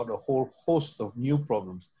brought about a whole host of new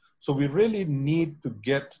problems. So we really need to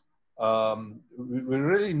get to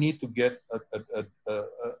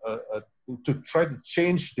try to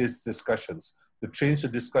change these discussions, to change the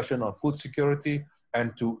discussion on food security,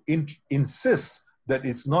 and to insist that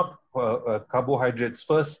it's not carbohydrates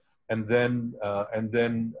first and then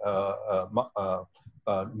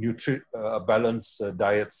balanced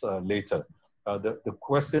diets later. The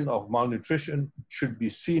question of malnutrition should be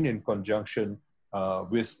seen in conjunction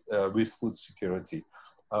with food security.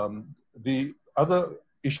 The other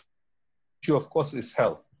issue, of course, is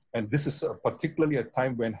health. And this is particularly a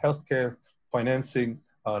time when healthcare financing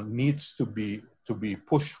needs to be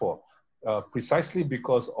pushed for. Precisely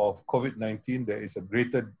because of COVID-19, there is a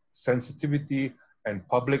greater sensitivity and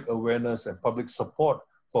public awareness and public support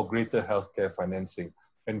for greater healthcare financing.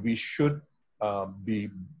 And we should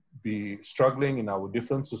be struggling in our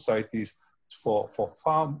different societies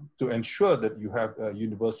to ensure that you have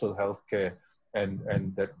universal healthcare,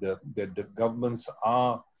 and that the governments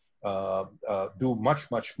do much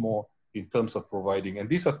more in terms of providing. And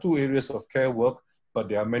these are two areas of care work, but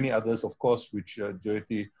there are many others, of course, which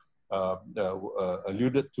Jayati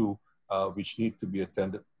alluded to, which need to be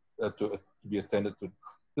attended to.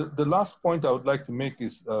 The last point I would like to make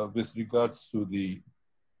is with regards to the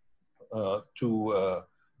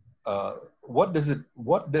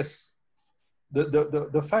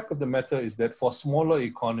the fact of the matter is that for smaller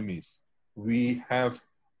economies, we have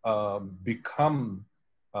become,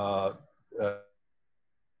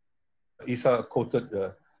 Isa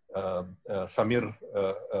quoted Samir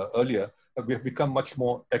earlier, we have become much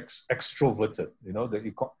more extroverted. You know,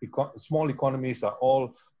 the small economies are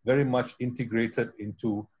all very much integrated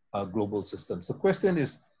into global systems. The question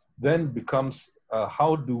then becomes,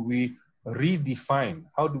 how do we redefine,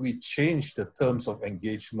 how do we change the terms of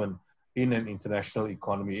engagement in an international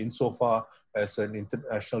economy, insofar as an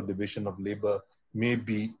international division of labor may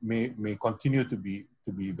continue to be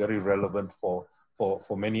very relevant for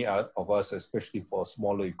many of us, especially for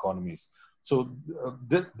smaller economies. So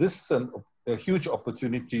this is a huge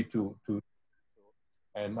opportunity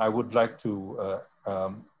and I would like to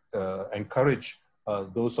encourage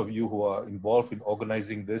those of you who are involved in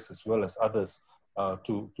organizing this, as well as others,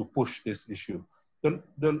 to push this issue.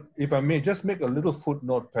 If I may just make a little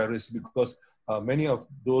footnote, Paris, because many of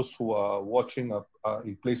those who are watching are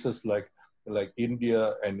in places like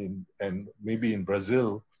India and maybe in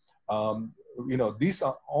Brazil. You know, these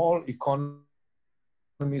are all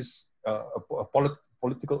economies,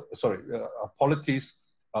 polities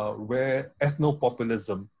where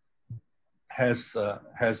ethnopopulism has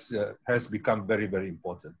become very, very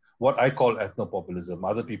important. What I call ethnopopulism,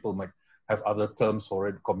 other people might have other terms for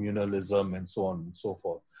it, communalism and so on and so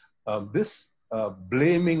forth. This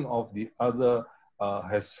blaming of the other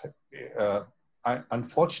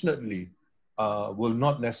unfortunately will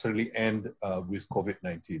not necessarily end with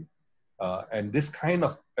COVID-19. And this kind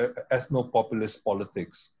of ethnopopulist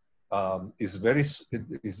politics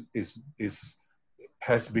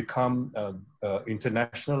has become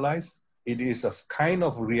internationalized. It is a kind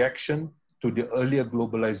of reaction to the earlier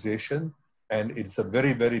globalization, and it's a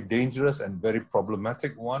very, very dangerous and very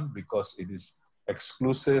problematic one, because it is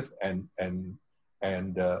exclusive and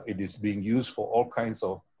it is being used for all kinds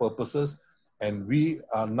of purposes. And we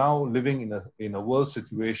are now living in a world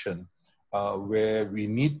situation where we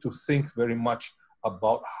need to think very much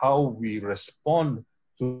about how we respond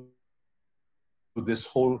to this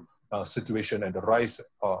whole situation and the rise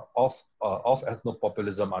of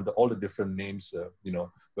ethnopopulism under all the different names, you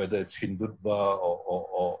know, whether it's Hindutva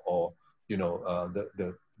or you know,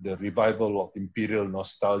 the revival of imperial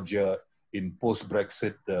nostalgia in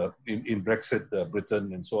post-Brexit, in Brexit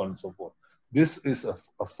Britain, and so on and so forth. This is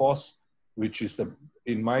a force which is,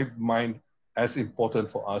 in my mind, as important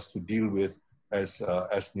for us to deal with as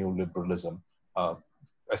neoliberalism,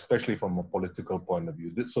 especially from a political point of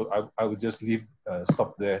view. So I would just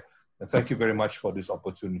stop there. And thank you very much for this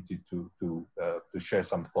opportunity to share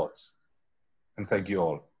some thoughts. And thank you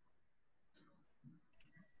all.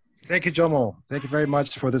 Thank you, Jomo. Thank you very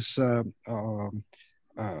much for this,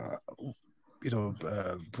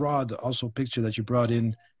 broad also picture that you brought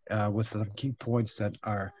in with some key points that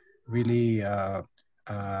are really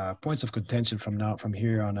points of contention from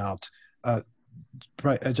here on out.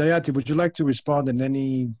 Jayati, would you like to respond in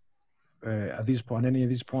any of these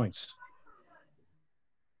points?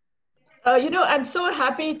 I'm so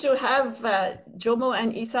happy to have Jomo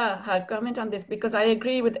and Isa comment on this, because I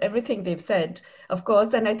agree with everything they've said, of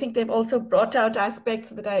course, and I think they've also brought out aspects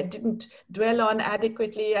that I didn't dwell on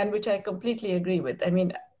adequately and which I completely agree with. I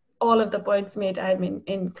mean, all of the points made, I'm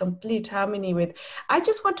in complete harmony with. I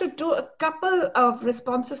just want to do a couple of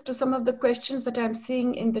responses to some of the questions that I'm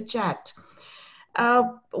seeing in the chat.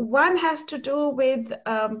 One has to do with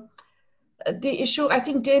the issue. I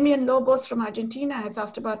think Damian Lobos from Argentina has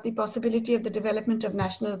asked about the possibility of the development of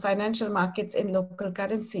national financial markets in local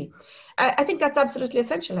currency. I think that's absolutely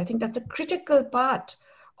essential. I think that's a critical part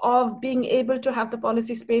of being able to have the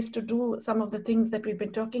policy space to do some of the things that we've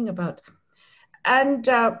been talking about. And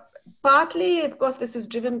partly, of course, this is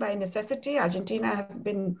driven by necessity. Argentina has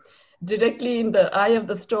been directly in the eye of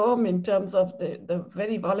the storm in terms of the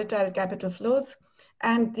very volatile capital flows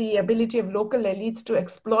and the ability of local elites to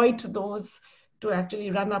exploit those to actually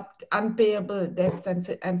run up unpayable debts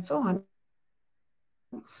and so on.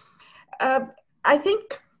 I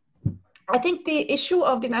think the issue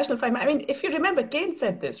of the national finance, I mean, if you remember, Keynes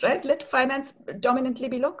said this, right? Let finance dominantly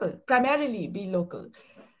be local, primarily be local.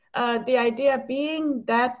 The idea being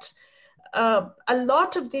that a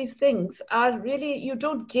lot of these things are really, you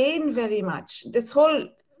don't gain very much. This whole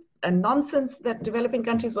nonsense that developing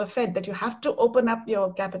countries were fed, that you have to open up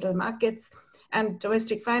your capital markets and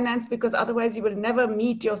domestic finance because otherwise you will never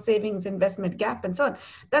meet your savings investment gap and so on.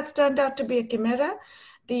 That's turned out to be a chimera.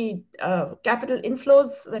 The capital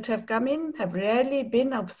inflows that have come in have rarely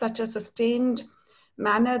been of such a sustained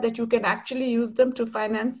manner that you can actually use them to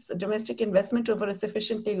finance domestic investment over a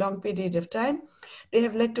sufficiently long period of time. They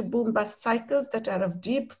have led to boom-bust cycles that are of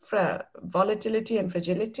deep volatility and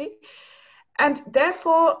fragility. And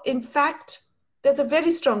therefore, in fact, there's a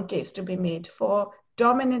very strong case to be made for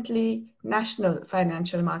dominantly national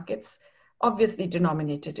financial markets, obviously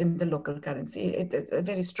denominated in the local currency. It is a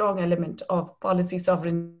very strong element of policy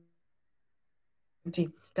sovereignty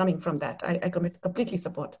coming from that. I completely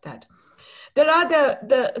support that. There are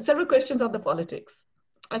the several questions on the politics.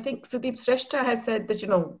 I think Sudeep Shrestha has said that,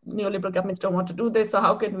 neoliberal governments don't want to do this, so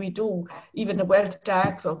how can we do even a wealth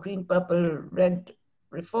tax or green, purple, red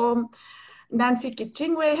reform? Nancy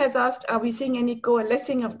Kichingwe has asked, are we seeing any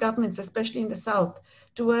coalescing of governments, especially in the South,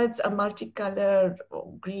 towards a multicolor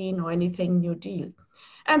or green or anything New Deal?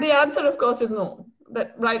 And the answer, of course, is no.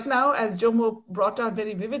 But right now, as Jomo brought out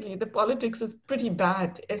very vividly, the politics is pretty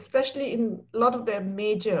bad, especially in a lot of their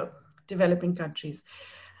major developing countries.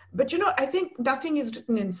 But, I think nothing is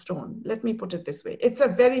written in stone. Let me put it this way. It's a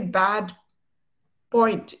very bad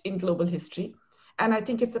point in global history. And I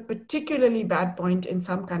think it's a particularly bad point in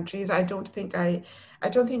some countries. I don't think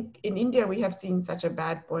in India we have seen such a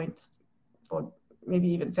bad point for maybe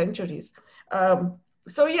even centuries.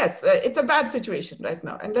 So yes, it's a bad situation right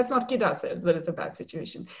now. And let's not kid ourselves that it's a bad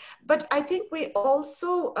situation. But I think we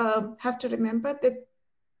also have to remember that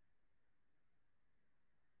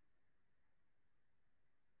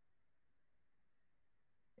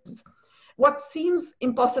what seems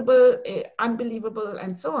impossible, unbelievable,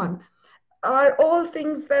 and so on, are all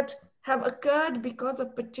things that have occurred because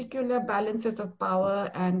of particular balances of power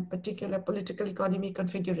and particular political economy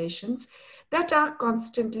configurations that are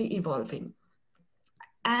constantly evolving.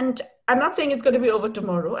 And I'm not saying it's going to be over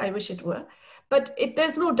tomorrow, I wish it were, but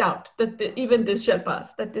there's no doubt that even this shall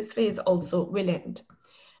pass, that this phase also will end.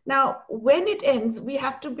 Now, when it ends, we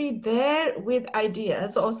have to be there with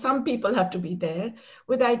ideas, or some people have to be there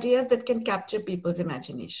with ideas that can capture people's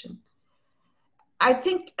imagination. I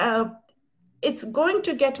think it's going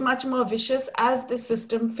to get much more vicious as the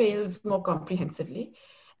system fails more comprehensively.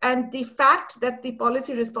 And the fact that the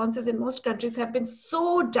policy responses in most countries have been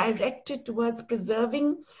so directed towards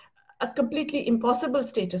preserving a completely impossible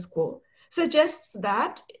status quo, suggests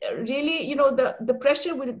that really, you know, the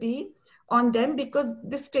pressure will be on them because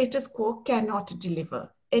the status quo cannot deliver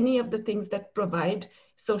any of the things that provide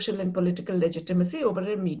social and political legitimacy over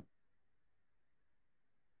a medium.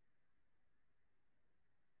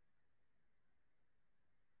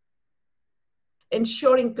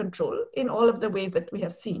 Ensuring control in all of the ways that we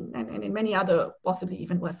have seen, and in many other possibly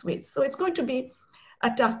even worse ways. So it's going to be a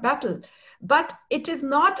tough battle, but it is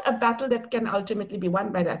not a battle that can ultimately be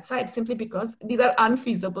won by that side simply because these are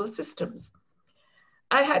unfeasible systems.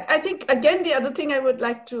 I think, again, the other thing I would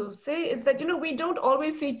like to say is that, you know, we don't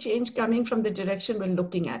always see change coming from the direction we're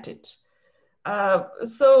looking at it.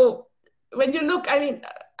 So when you look, I mean,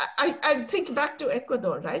 I think back to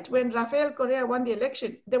Ecuador, right? When Rafael Correa won the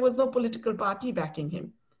election, there was no political party backing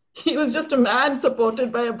him. He was just a man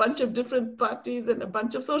supported by a bunch of different parties and a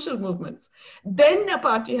bunch of social movements. Then a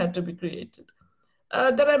party had to be created.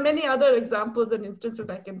 There are many other examples and instances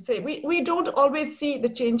I can say. We don't always see the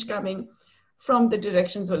change coming from the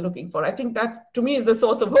directions we're looking for. I think that, to me, is the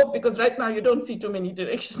source of hope, because right now you don't see too many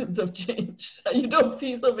directions of change. You don't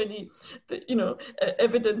see so many, you know,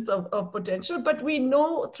 evidence of potential, but we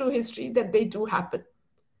know through history that they do happen.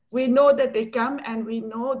 We know that they come, and we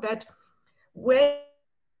know that when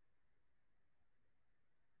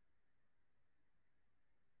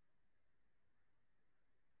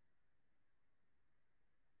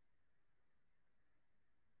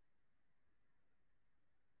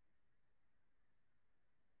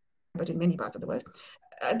but in many parts of the world,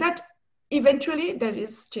 that eventually there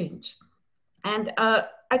is change. And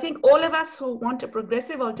I think all of us who want a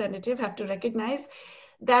progressive alternative have to recognize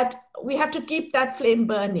that we have to keep that flame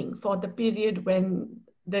burning for the period when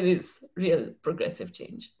there is real progressive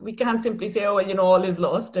change. We can't simply say, oh, well, you know, all is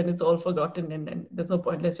lost and it's all forgotten and there's no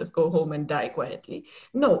point, let's just go home and die quietly.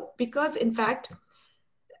 No, because in fact,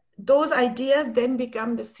 those ideas then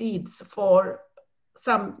become the seeds for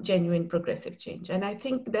some genuine progressive change. And I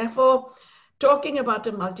think, therefore, talking about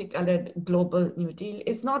a multicolored global New Deal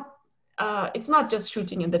is not, it's not just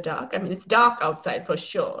shooting in the dark. I mean, it's dark outside for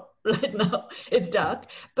sure. Right now, it's dark,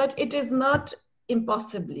 but it is not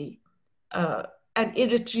impossibly and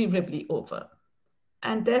irretrievably over.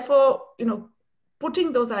 And therefore, you know,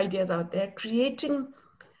 putting those ideas out there, creating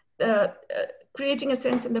a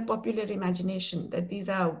sense in the popular imagination that these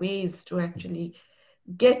are ways to actually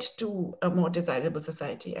get to a more desirable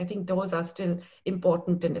society. I think those are still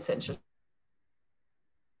important and essential.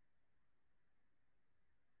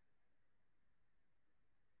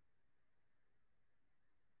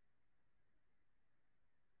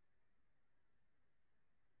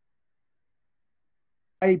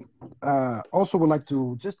 I also would like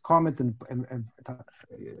to just comment and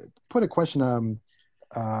put a question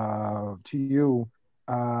to you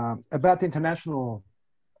about the international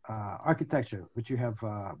architecture, which you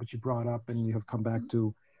brought up and you have come back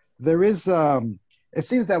to. There is, it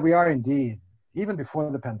seems that we are indeed, even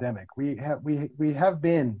before the pandemic, we have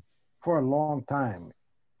been for a long time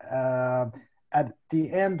at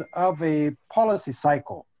the end of a policy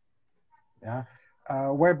cycle, yeah,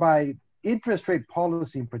 whereby interest rate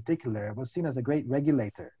policy in particular was seen as a great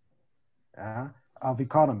regulator of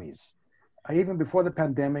economies. Even before the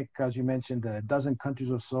pandemic, as you mentioned, a dozen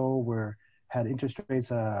countries or so had interest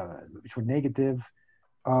rates which were negative.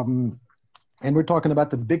 And we're talking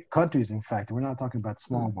about the big countries, in fact. We're not talking about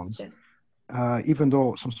small ones, even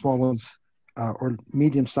though some small ones or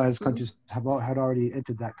medium-sized countries had already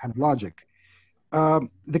entered that kind of logic.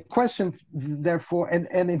 The question, therefore,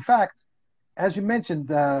 and in fact, as you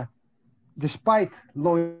mentioned, despite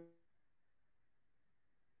low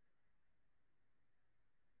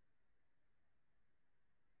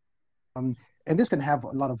and this can have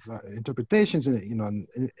a lot of interpretations, and you know, and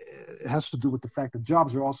it has to do with the fact that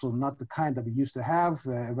jobs are also not the kind that we used to have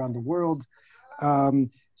around the world. It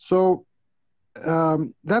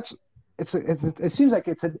seems like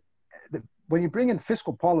when you bring in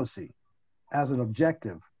fiscal policy as an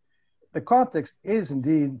objective, the context is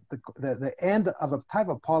indeed the end of a type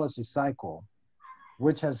of policy cycle,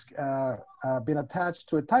 which has been attached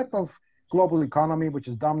to a type of global economy which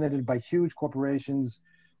is dominated by huge corporations,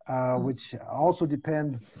 which also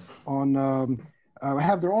depend on,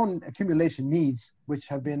 have their own accumulation needs, which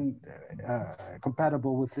have been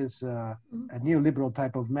compatible with this neoliberal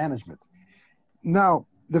type of management. Now,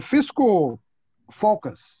 the fiscal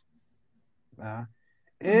focus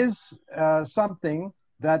is something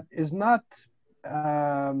that is not,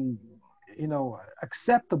 you know,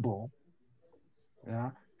 acceptable.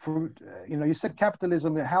 For you said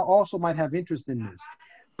capitalism also might have interest in this,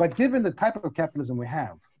 but given the type of capitalism we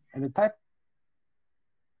have and the type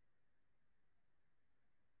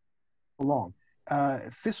long,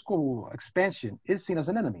 fiscal expansion is seen as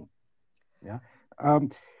an enemy. Yeah.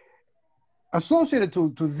 Associated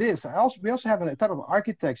to this, we also have a type of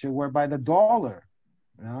architecture whereby the dollar,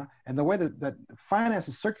 and the way that finance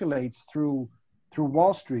circulates through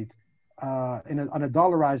Wall Street on a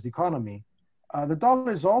dollarized economy, the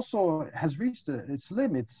dollar has reached its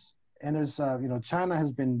limits, and there's China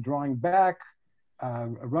has been drawing back,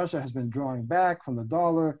 Russia has been drawing back from the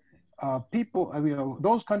dollar.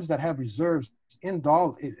 Those countries that have reserves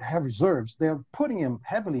they're putting them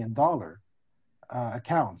heavily in dollar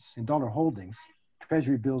accounts, in dollar holdings,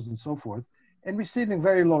 treasury bills, and so forth, and receiving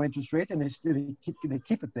very low interest rate, and they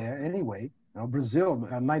keep it there anyway. Brazil,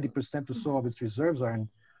 90% or so of its reserves are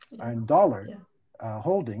in dollar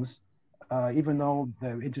holdings, even though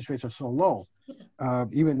the interest rates are so low. They're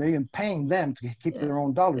even paying them to keep their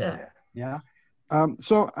own dollars there. Yeah.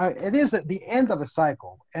 So it is at the end of a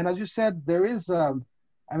cycle, and as you said, there is.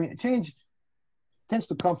 Change tends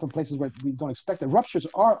to come from places where we don't expect it. Ruptures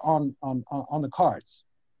are on the cards.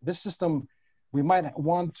 This system, we might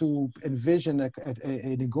want to envision a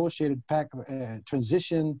negotiated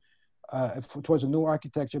transition towards a new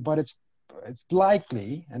architecture, but it's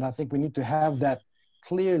likely, and I think we need to have that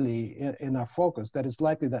clearly in our focus, that it's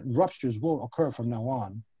likely that ruptures will occur from now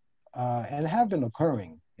on, and have been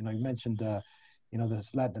occurring. You mentioned the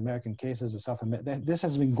Latin American cases, the South America. This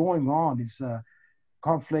has been going on. These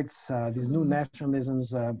conflicts, these new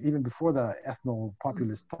nationalisms, even before the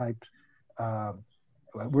ethno-populist type,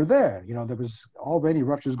 were there. There was already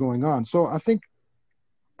ruptures going on. So I think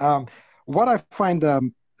what I find,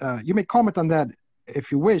 you may comment on that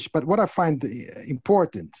if you wish, but what I find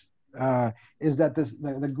important is that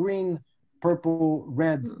the green, purple,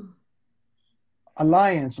 red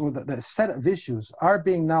alliance, or the set of issues, are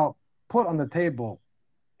being now put on the table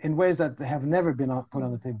in ways that they have never been put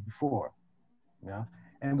on the table before. Yeah,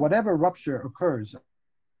 and whatever rupture occurs,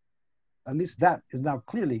 at least that is now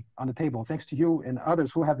clearly on the table, thanks to you and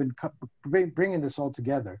others who have been bringing this all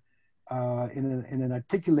together in an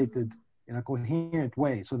articulated, in a coherent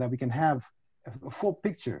way, so that we can have a full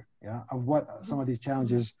picture, of what some of these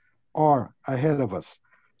challenges are ahead of us.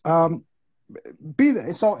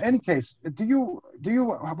 So, in any case,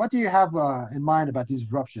 what do you have in mind about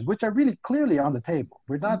these ruptures, which are really clearly on the table?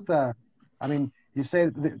 We're not. You say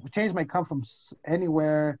the change might come from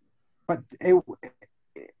anywhere, but in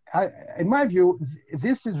my view,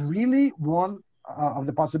 this is really one of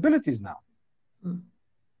the possibilities now.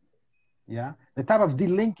 Yeah, the type of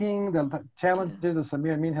delinking, the challenges that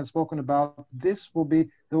Samir Amin has spoken about, there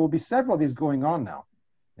will be several of these going on now.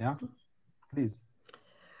 Yeah, please.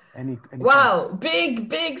 Any wow, comments?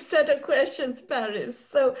 big set of questions, Paris.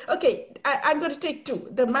 So, okay, I'm going to take two: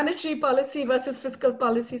 the monetary policy versus fiscal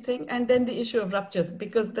policy thing, and then the issue of ruptures,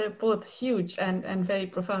 because they're both huge and very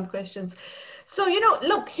profound questions. So,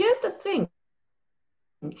 look, here's the thing.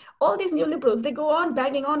 All these neoliberals, they go on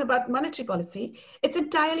banging on about monetary policy. It's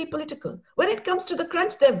entirely political. When it comes to the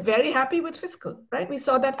crunch, they're very happy with fiscal, right? We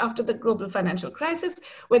saw that after the global financial crisis,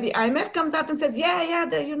 where the IMF comes out and says,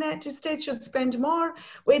 the United States should spend more,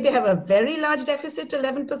 where they have a very large deficit,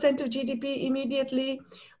 11% of GDP immediately,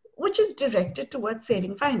 which is directed towards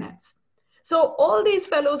saving finance. So all these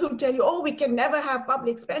fellows who tell you, we can never have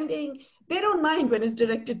public spending, they don't mind when it's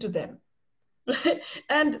directed to them.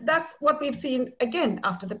 And that's what we've seen again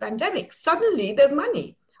after the pandemic. Suddenly there's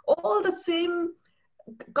money. All the same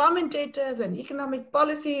commentators and economic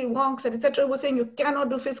policy wonks and etc. were saying you cannot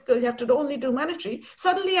do fiscal, you have to only do monetary,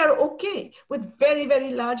 suddenly are okay with very,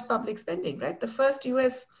 very large public spending, right? The first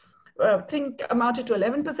US thing amounted to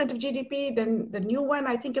 11% of GDP. Then the new one,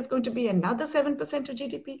 I think, is going to be another 7% of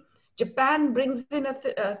GDP. Japan brings in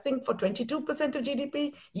a thing for 22% of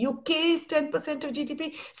GDP, UK 10% of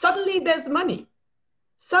GDP. Suddenly there's money.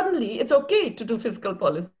 Suddenly it's okay to do fiscal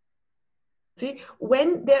policy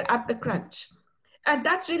when they're at the crunch. And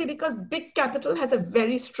that's really because big capital has a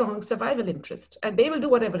very strong survival interest, and they will do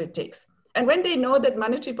whatever it takes. And when they know that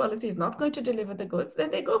monetary policy is not going to deliver the goods,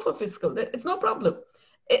 then they go for fiscal. It's no problem.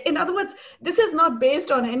 In other words, this is not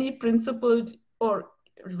based on any principled or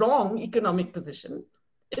wrong economic position.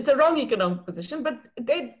 It's a wrong economic position, but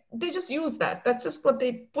they just use that. That's just what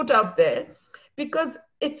they put out there because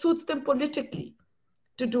it suits them politically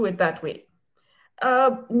to do it that way.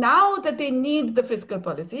 Now that they need the fiscal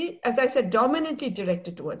policy, as I said, dominantly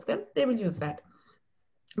directed towards them, they will use that.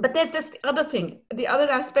 But there's this other thing, the other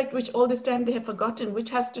aspect which all this time they have forgotten,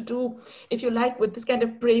 which has to do, if you like, with this kind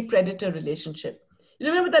of prey-predator relationship. You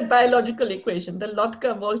remember that biological equation, the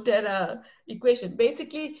Lotka-Volterra equation.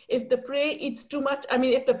 Basically, if the prey eats too much,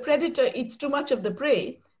 if the predator eats too much of the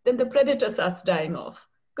prey, then the predator starts dying off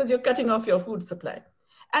because you're cutting off your food supply.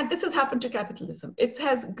 And this has happened to capitalism.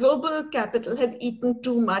 Global capital has eaten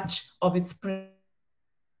too much of its prey,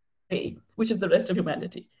 which is the rest of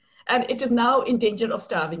humanity. And it is now in danger of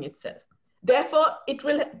starving itself. Therefore, it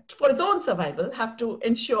will, for its own survival, have to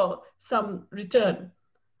ensure some return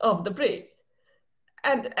of the prey.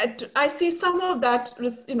 And I see some of that,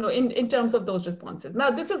 in terms of those responses. Now,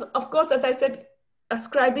 this is, of course, as I said,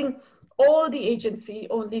 ascribing all the agency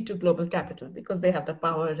only to global capital because they have the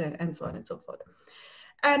power and so on and so forth.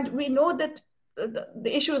 And we know that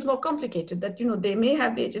the issue is more complicated, that, they may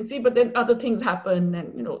have the agency, but then other things happen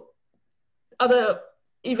and, other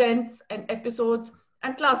events and episodes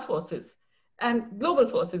and class forces and global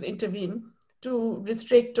forces intervene to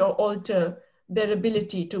restrict or alter their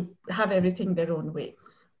ability to have everything their own way.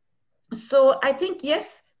 So I think,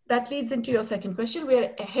 yes, that leads into your second question.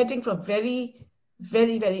 We're heading for very,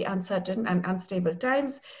 very, very uncertain and unstable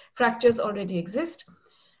times. Fractures already exist.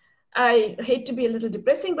 I hate to be a little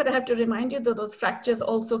depressing, but I have to remind you that those fractures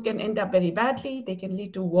also can end up very badly. They can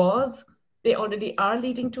lead to wars. They already are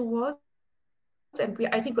leading to wars. And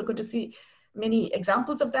I think we're going to see many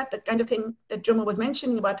examples of that, the kind of thing that Jomo was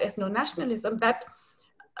mentioning about ethno-nationalism that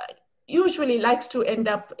usually likes to end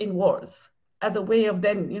up in wars as a way of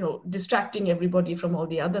then, distracting everybody from all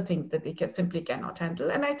the other things that they simply cannot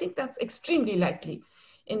handle. And I think that's extremely likely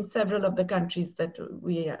in several of the countries that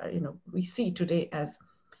we see today as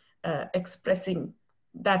expressing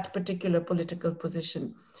that particular political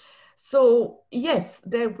position. So yes,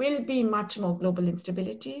 there will be much more global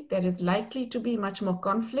instability. There is likely to be much more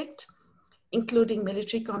conflict, including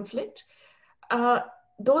military conflict.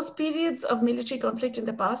 Those periods of military conflict in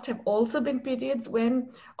the past have also been periods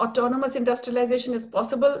when autonomous industrialization is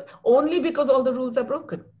possible only because all the rules are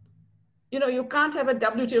broken. You can't have a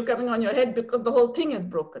WTO coming on your head because the whole thing is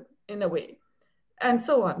broken in a way, and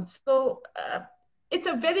so on. So it's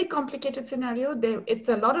a very complicated scenario. It's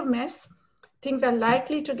a lot of mess. Things are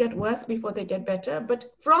likely to get worse before they get better.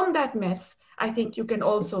 But from that mess, I think you can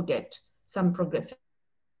also get some progressive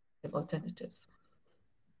alternatives.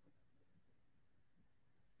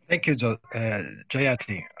 Thank you,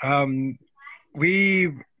 Jayati.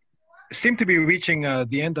 We seem to be reaching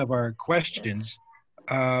the end of our questions.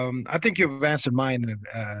 I think you've answered mine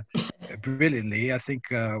brilliantly. I think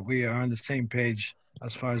we are on the same page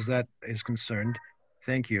as far as that is concerned.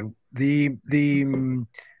 Thank you.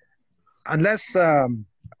 Unless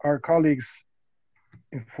our colleagues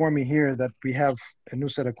inform me here that we have a new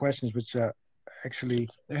set of questions, which actually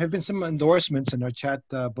there have been some endorsements in our chat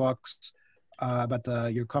box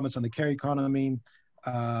about your comments on the care economy,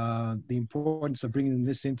 the importance of bringing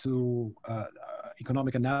this into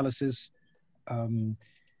economic analysis,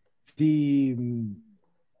 the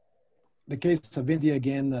case of India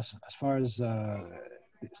again, as far as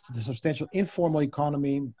the substantial informal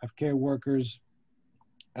economy of care workers,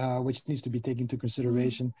 which needs to be taken into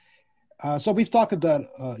consideration. So we've talked about,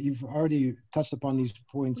 you've already touched upon these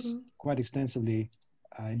points quite extensively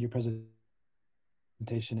in your presentation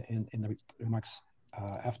in the remarks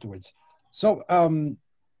afterwards. So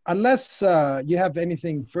unless you have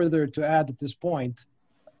anything further to add at this point,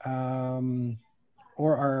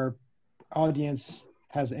 or our audience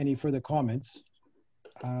has any further comments,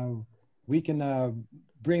 we can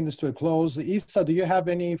bring this to a close. Isa, do you have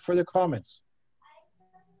any further comments?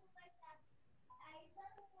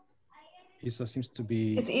 Isa seems to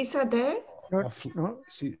be... Is Isa there? Hello,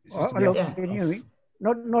 yeah. Can you hear me?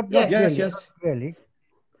 Not yes, really. Yes. Not really.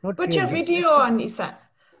 Not Put really. your video on, Isa.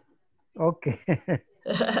 Okay.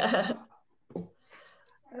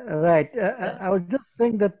 Right. I was just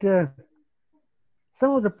saying that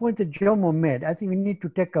some of the points that Jomo made, I think we need to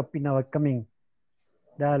take up in our coming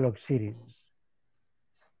dialogue series,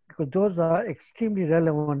 because those are extremely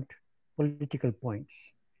relevant political points.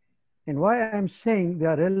 And why I'm saying they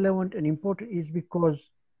are relevant and important is because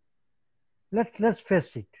let's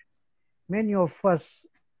face it, many of us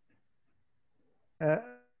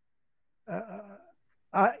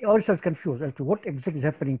are also confused as to what exactly is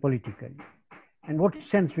happening politically and what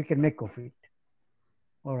sense we can make of it.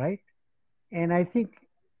 All right. And I think,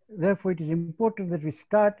 therefore, it is important that we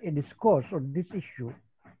start a discourse on this issue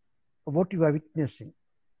of what you are witnessing.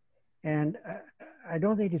 And I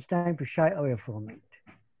don't think it's time to shy away from it.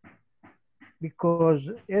 Because,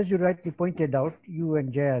 as you rightly pointed out, you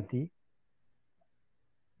and Jayati,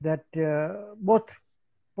 that both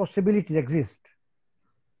possibilities exist.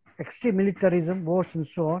 Extreme militarism, wars and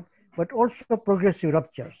so on, but also progressive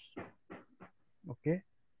ruptures. Okay?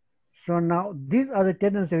 So now, these are the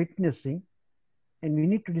tendencies we're witnessing, and we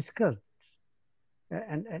need to discuss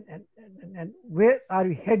and where are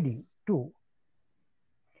we heading to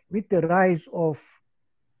with the rise of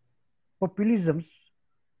populisms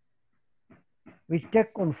which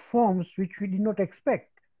take on forms which we did not expect.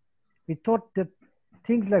 We thought that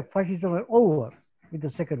things like fascism were over with the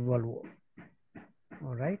Second World War,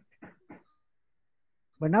 all right?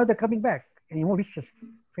 But now they're coming back in a more vicious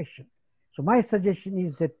fashion. So my suggestion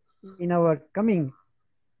is that in our coming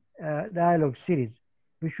dialogue series,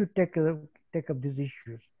 we should take up these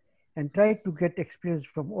issues and try to get experience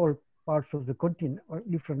from all parts of the continent or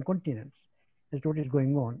different continents as to what is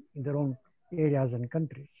going on in their own areas and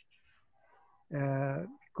countries.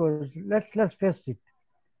 Because let's face it,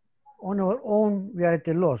 on our own, we are at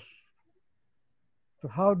a loss. So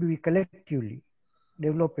how do we collectively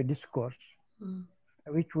develop a discourse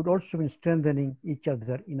which would also be strengthening each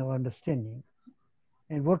other in our understanding,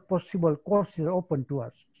 and what possible courses are open to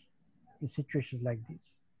us in situations like this?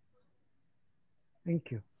 Thank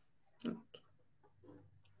you.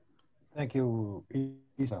 Thank you,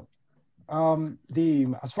 Isa.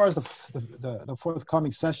 As far as the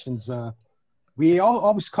forthcoming sessions, we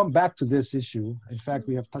always come back to this issue. In fact,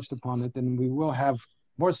 we have touched upon it, and we will have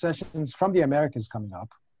more sessions from the Americas coming up.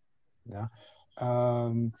 Yeah,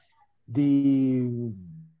 and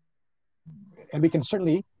we can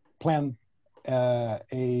certainly plan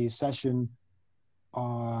a session,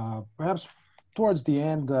 perhaps towards the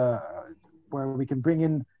end, where we can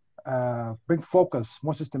bring focus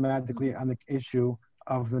more systematically on the issue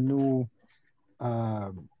of the new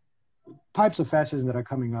types of fascism that are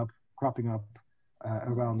cropping up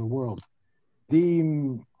around the world.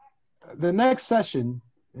 The next session,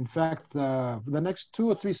 in fact, the next 2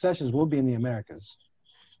 or 3 sessions will be in the Americas.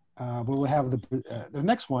 We will have the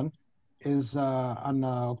next one is on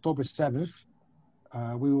October 7th.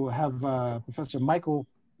 We will have Professor Michael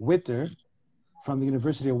Witter from the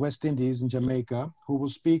University of West Indies in Jamaica, who will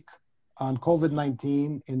speak on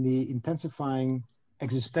COVID-19 in the intensifying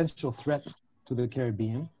existential threat to the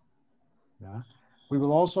Caribbean. Yeah. We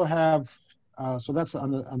will also have, so that's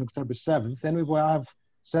on October 7th. Then we will have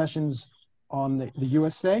sessions on the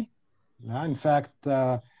USA. Yeah. In fact,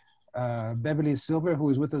 Beverly Silver, who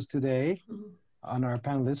is with us today on our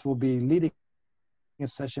panelists, will be leading a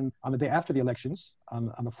session on the day after the elections,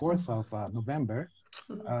 on the 4th of November.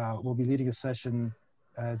 We'll be leading a session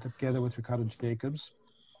together with Ricardo Jacobs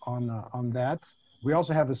on that. We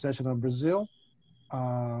also have a session on Brazil,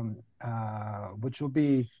 which will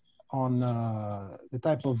be on the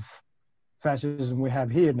type of fascism we have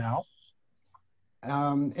here now,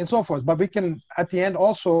 and so forth. But we can, at the end,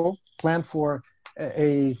 also plan for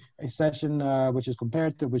a session which is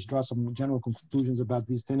comparative, which draws some general conclusions about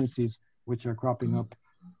these tendencies which are cropping up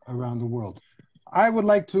around the world. I would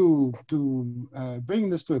like to bring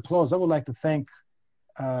this to a close. I would like to thank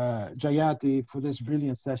Jayati for this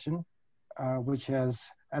brilliant session, which has,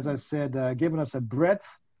 as I said, given us a breadth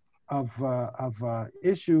of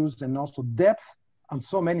issues and also depth on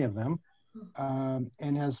so many of them,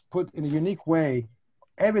 and has put in a unique way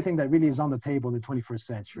everything that really is on the table in the 21st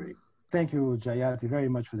century. Thank you, Jayati, very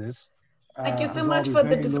much for this. Thank you so much for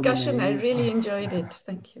the discussion. I really enjoyed it.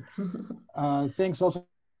 Thank you. Thanks also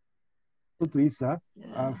to Isa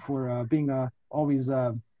for being always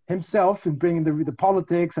himself and bringing the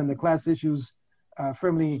politics and the class issues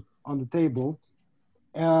firmly on the table.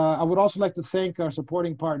 I would also like to thank our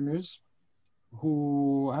supporting partners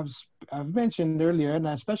who I've mentioned earlier, and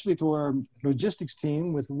especially to our logistics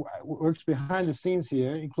team with works behind the scenes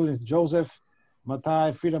here, including Joseph,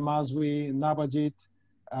 Matai, Frida Mazwi, Nabajit,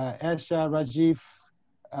 Esha, Rajiv,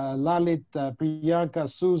 Lalit, Priyanka,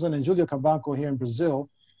 Susan, and Julio Cambanco here in Brazil.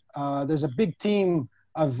 There's a big team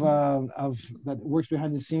of that works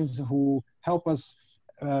behind the scenes who help us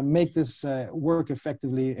make this work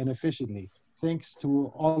effectively and efficiently. Thanks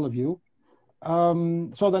to all of you.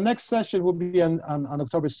 So the next session will be on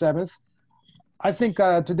October 7th. I think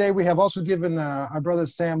today we have also given our brother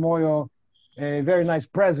Sam Moyo a very nice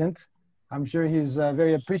present. I'm sure he's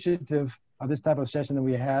very appreciative of this type of session that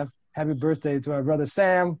we have. Happy birthday to our brother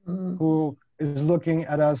Sam, who is looking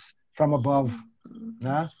at us from above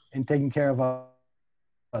and taking care of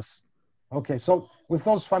us. Okay, so with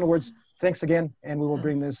those final words, thanks again, and we will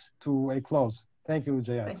bring this to a close. Thank you,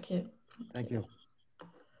 Jayat. Thank you. Thank you.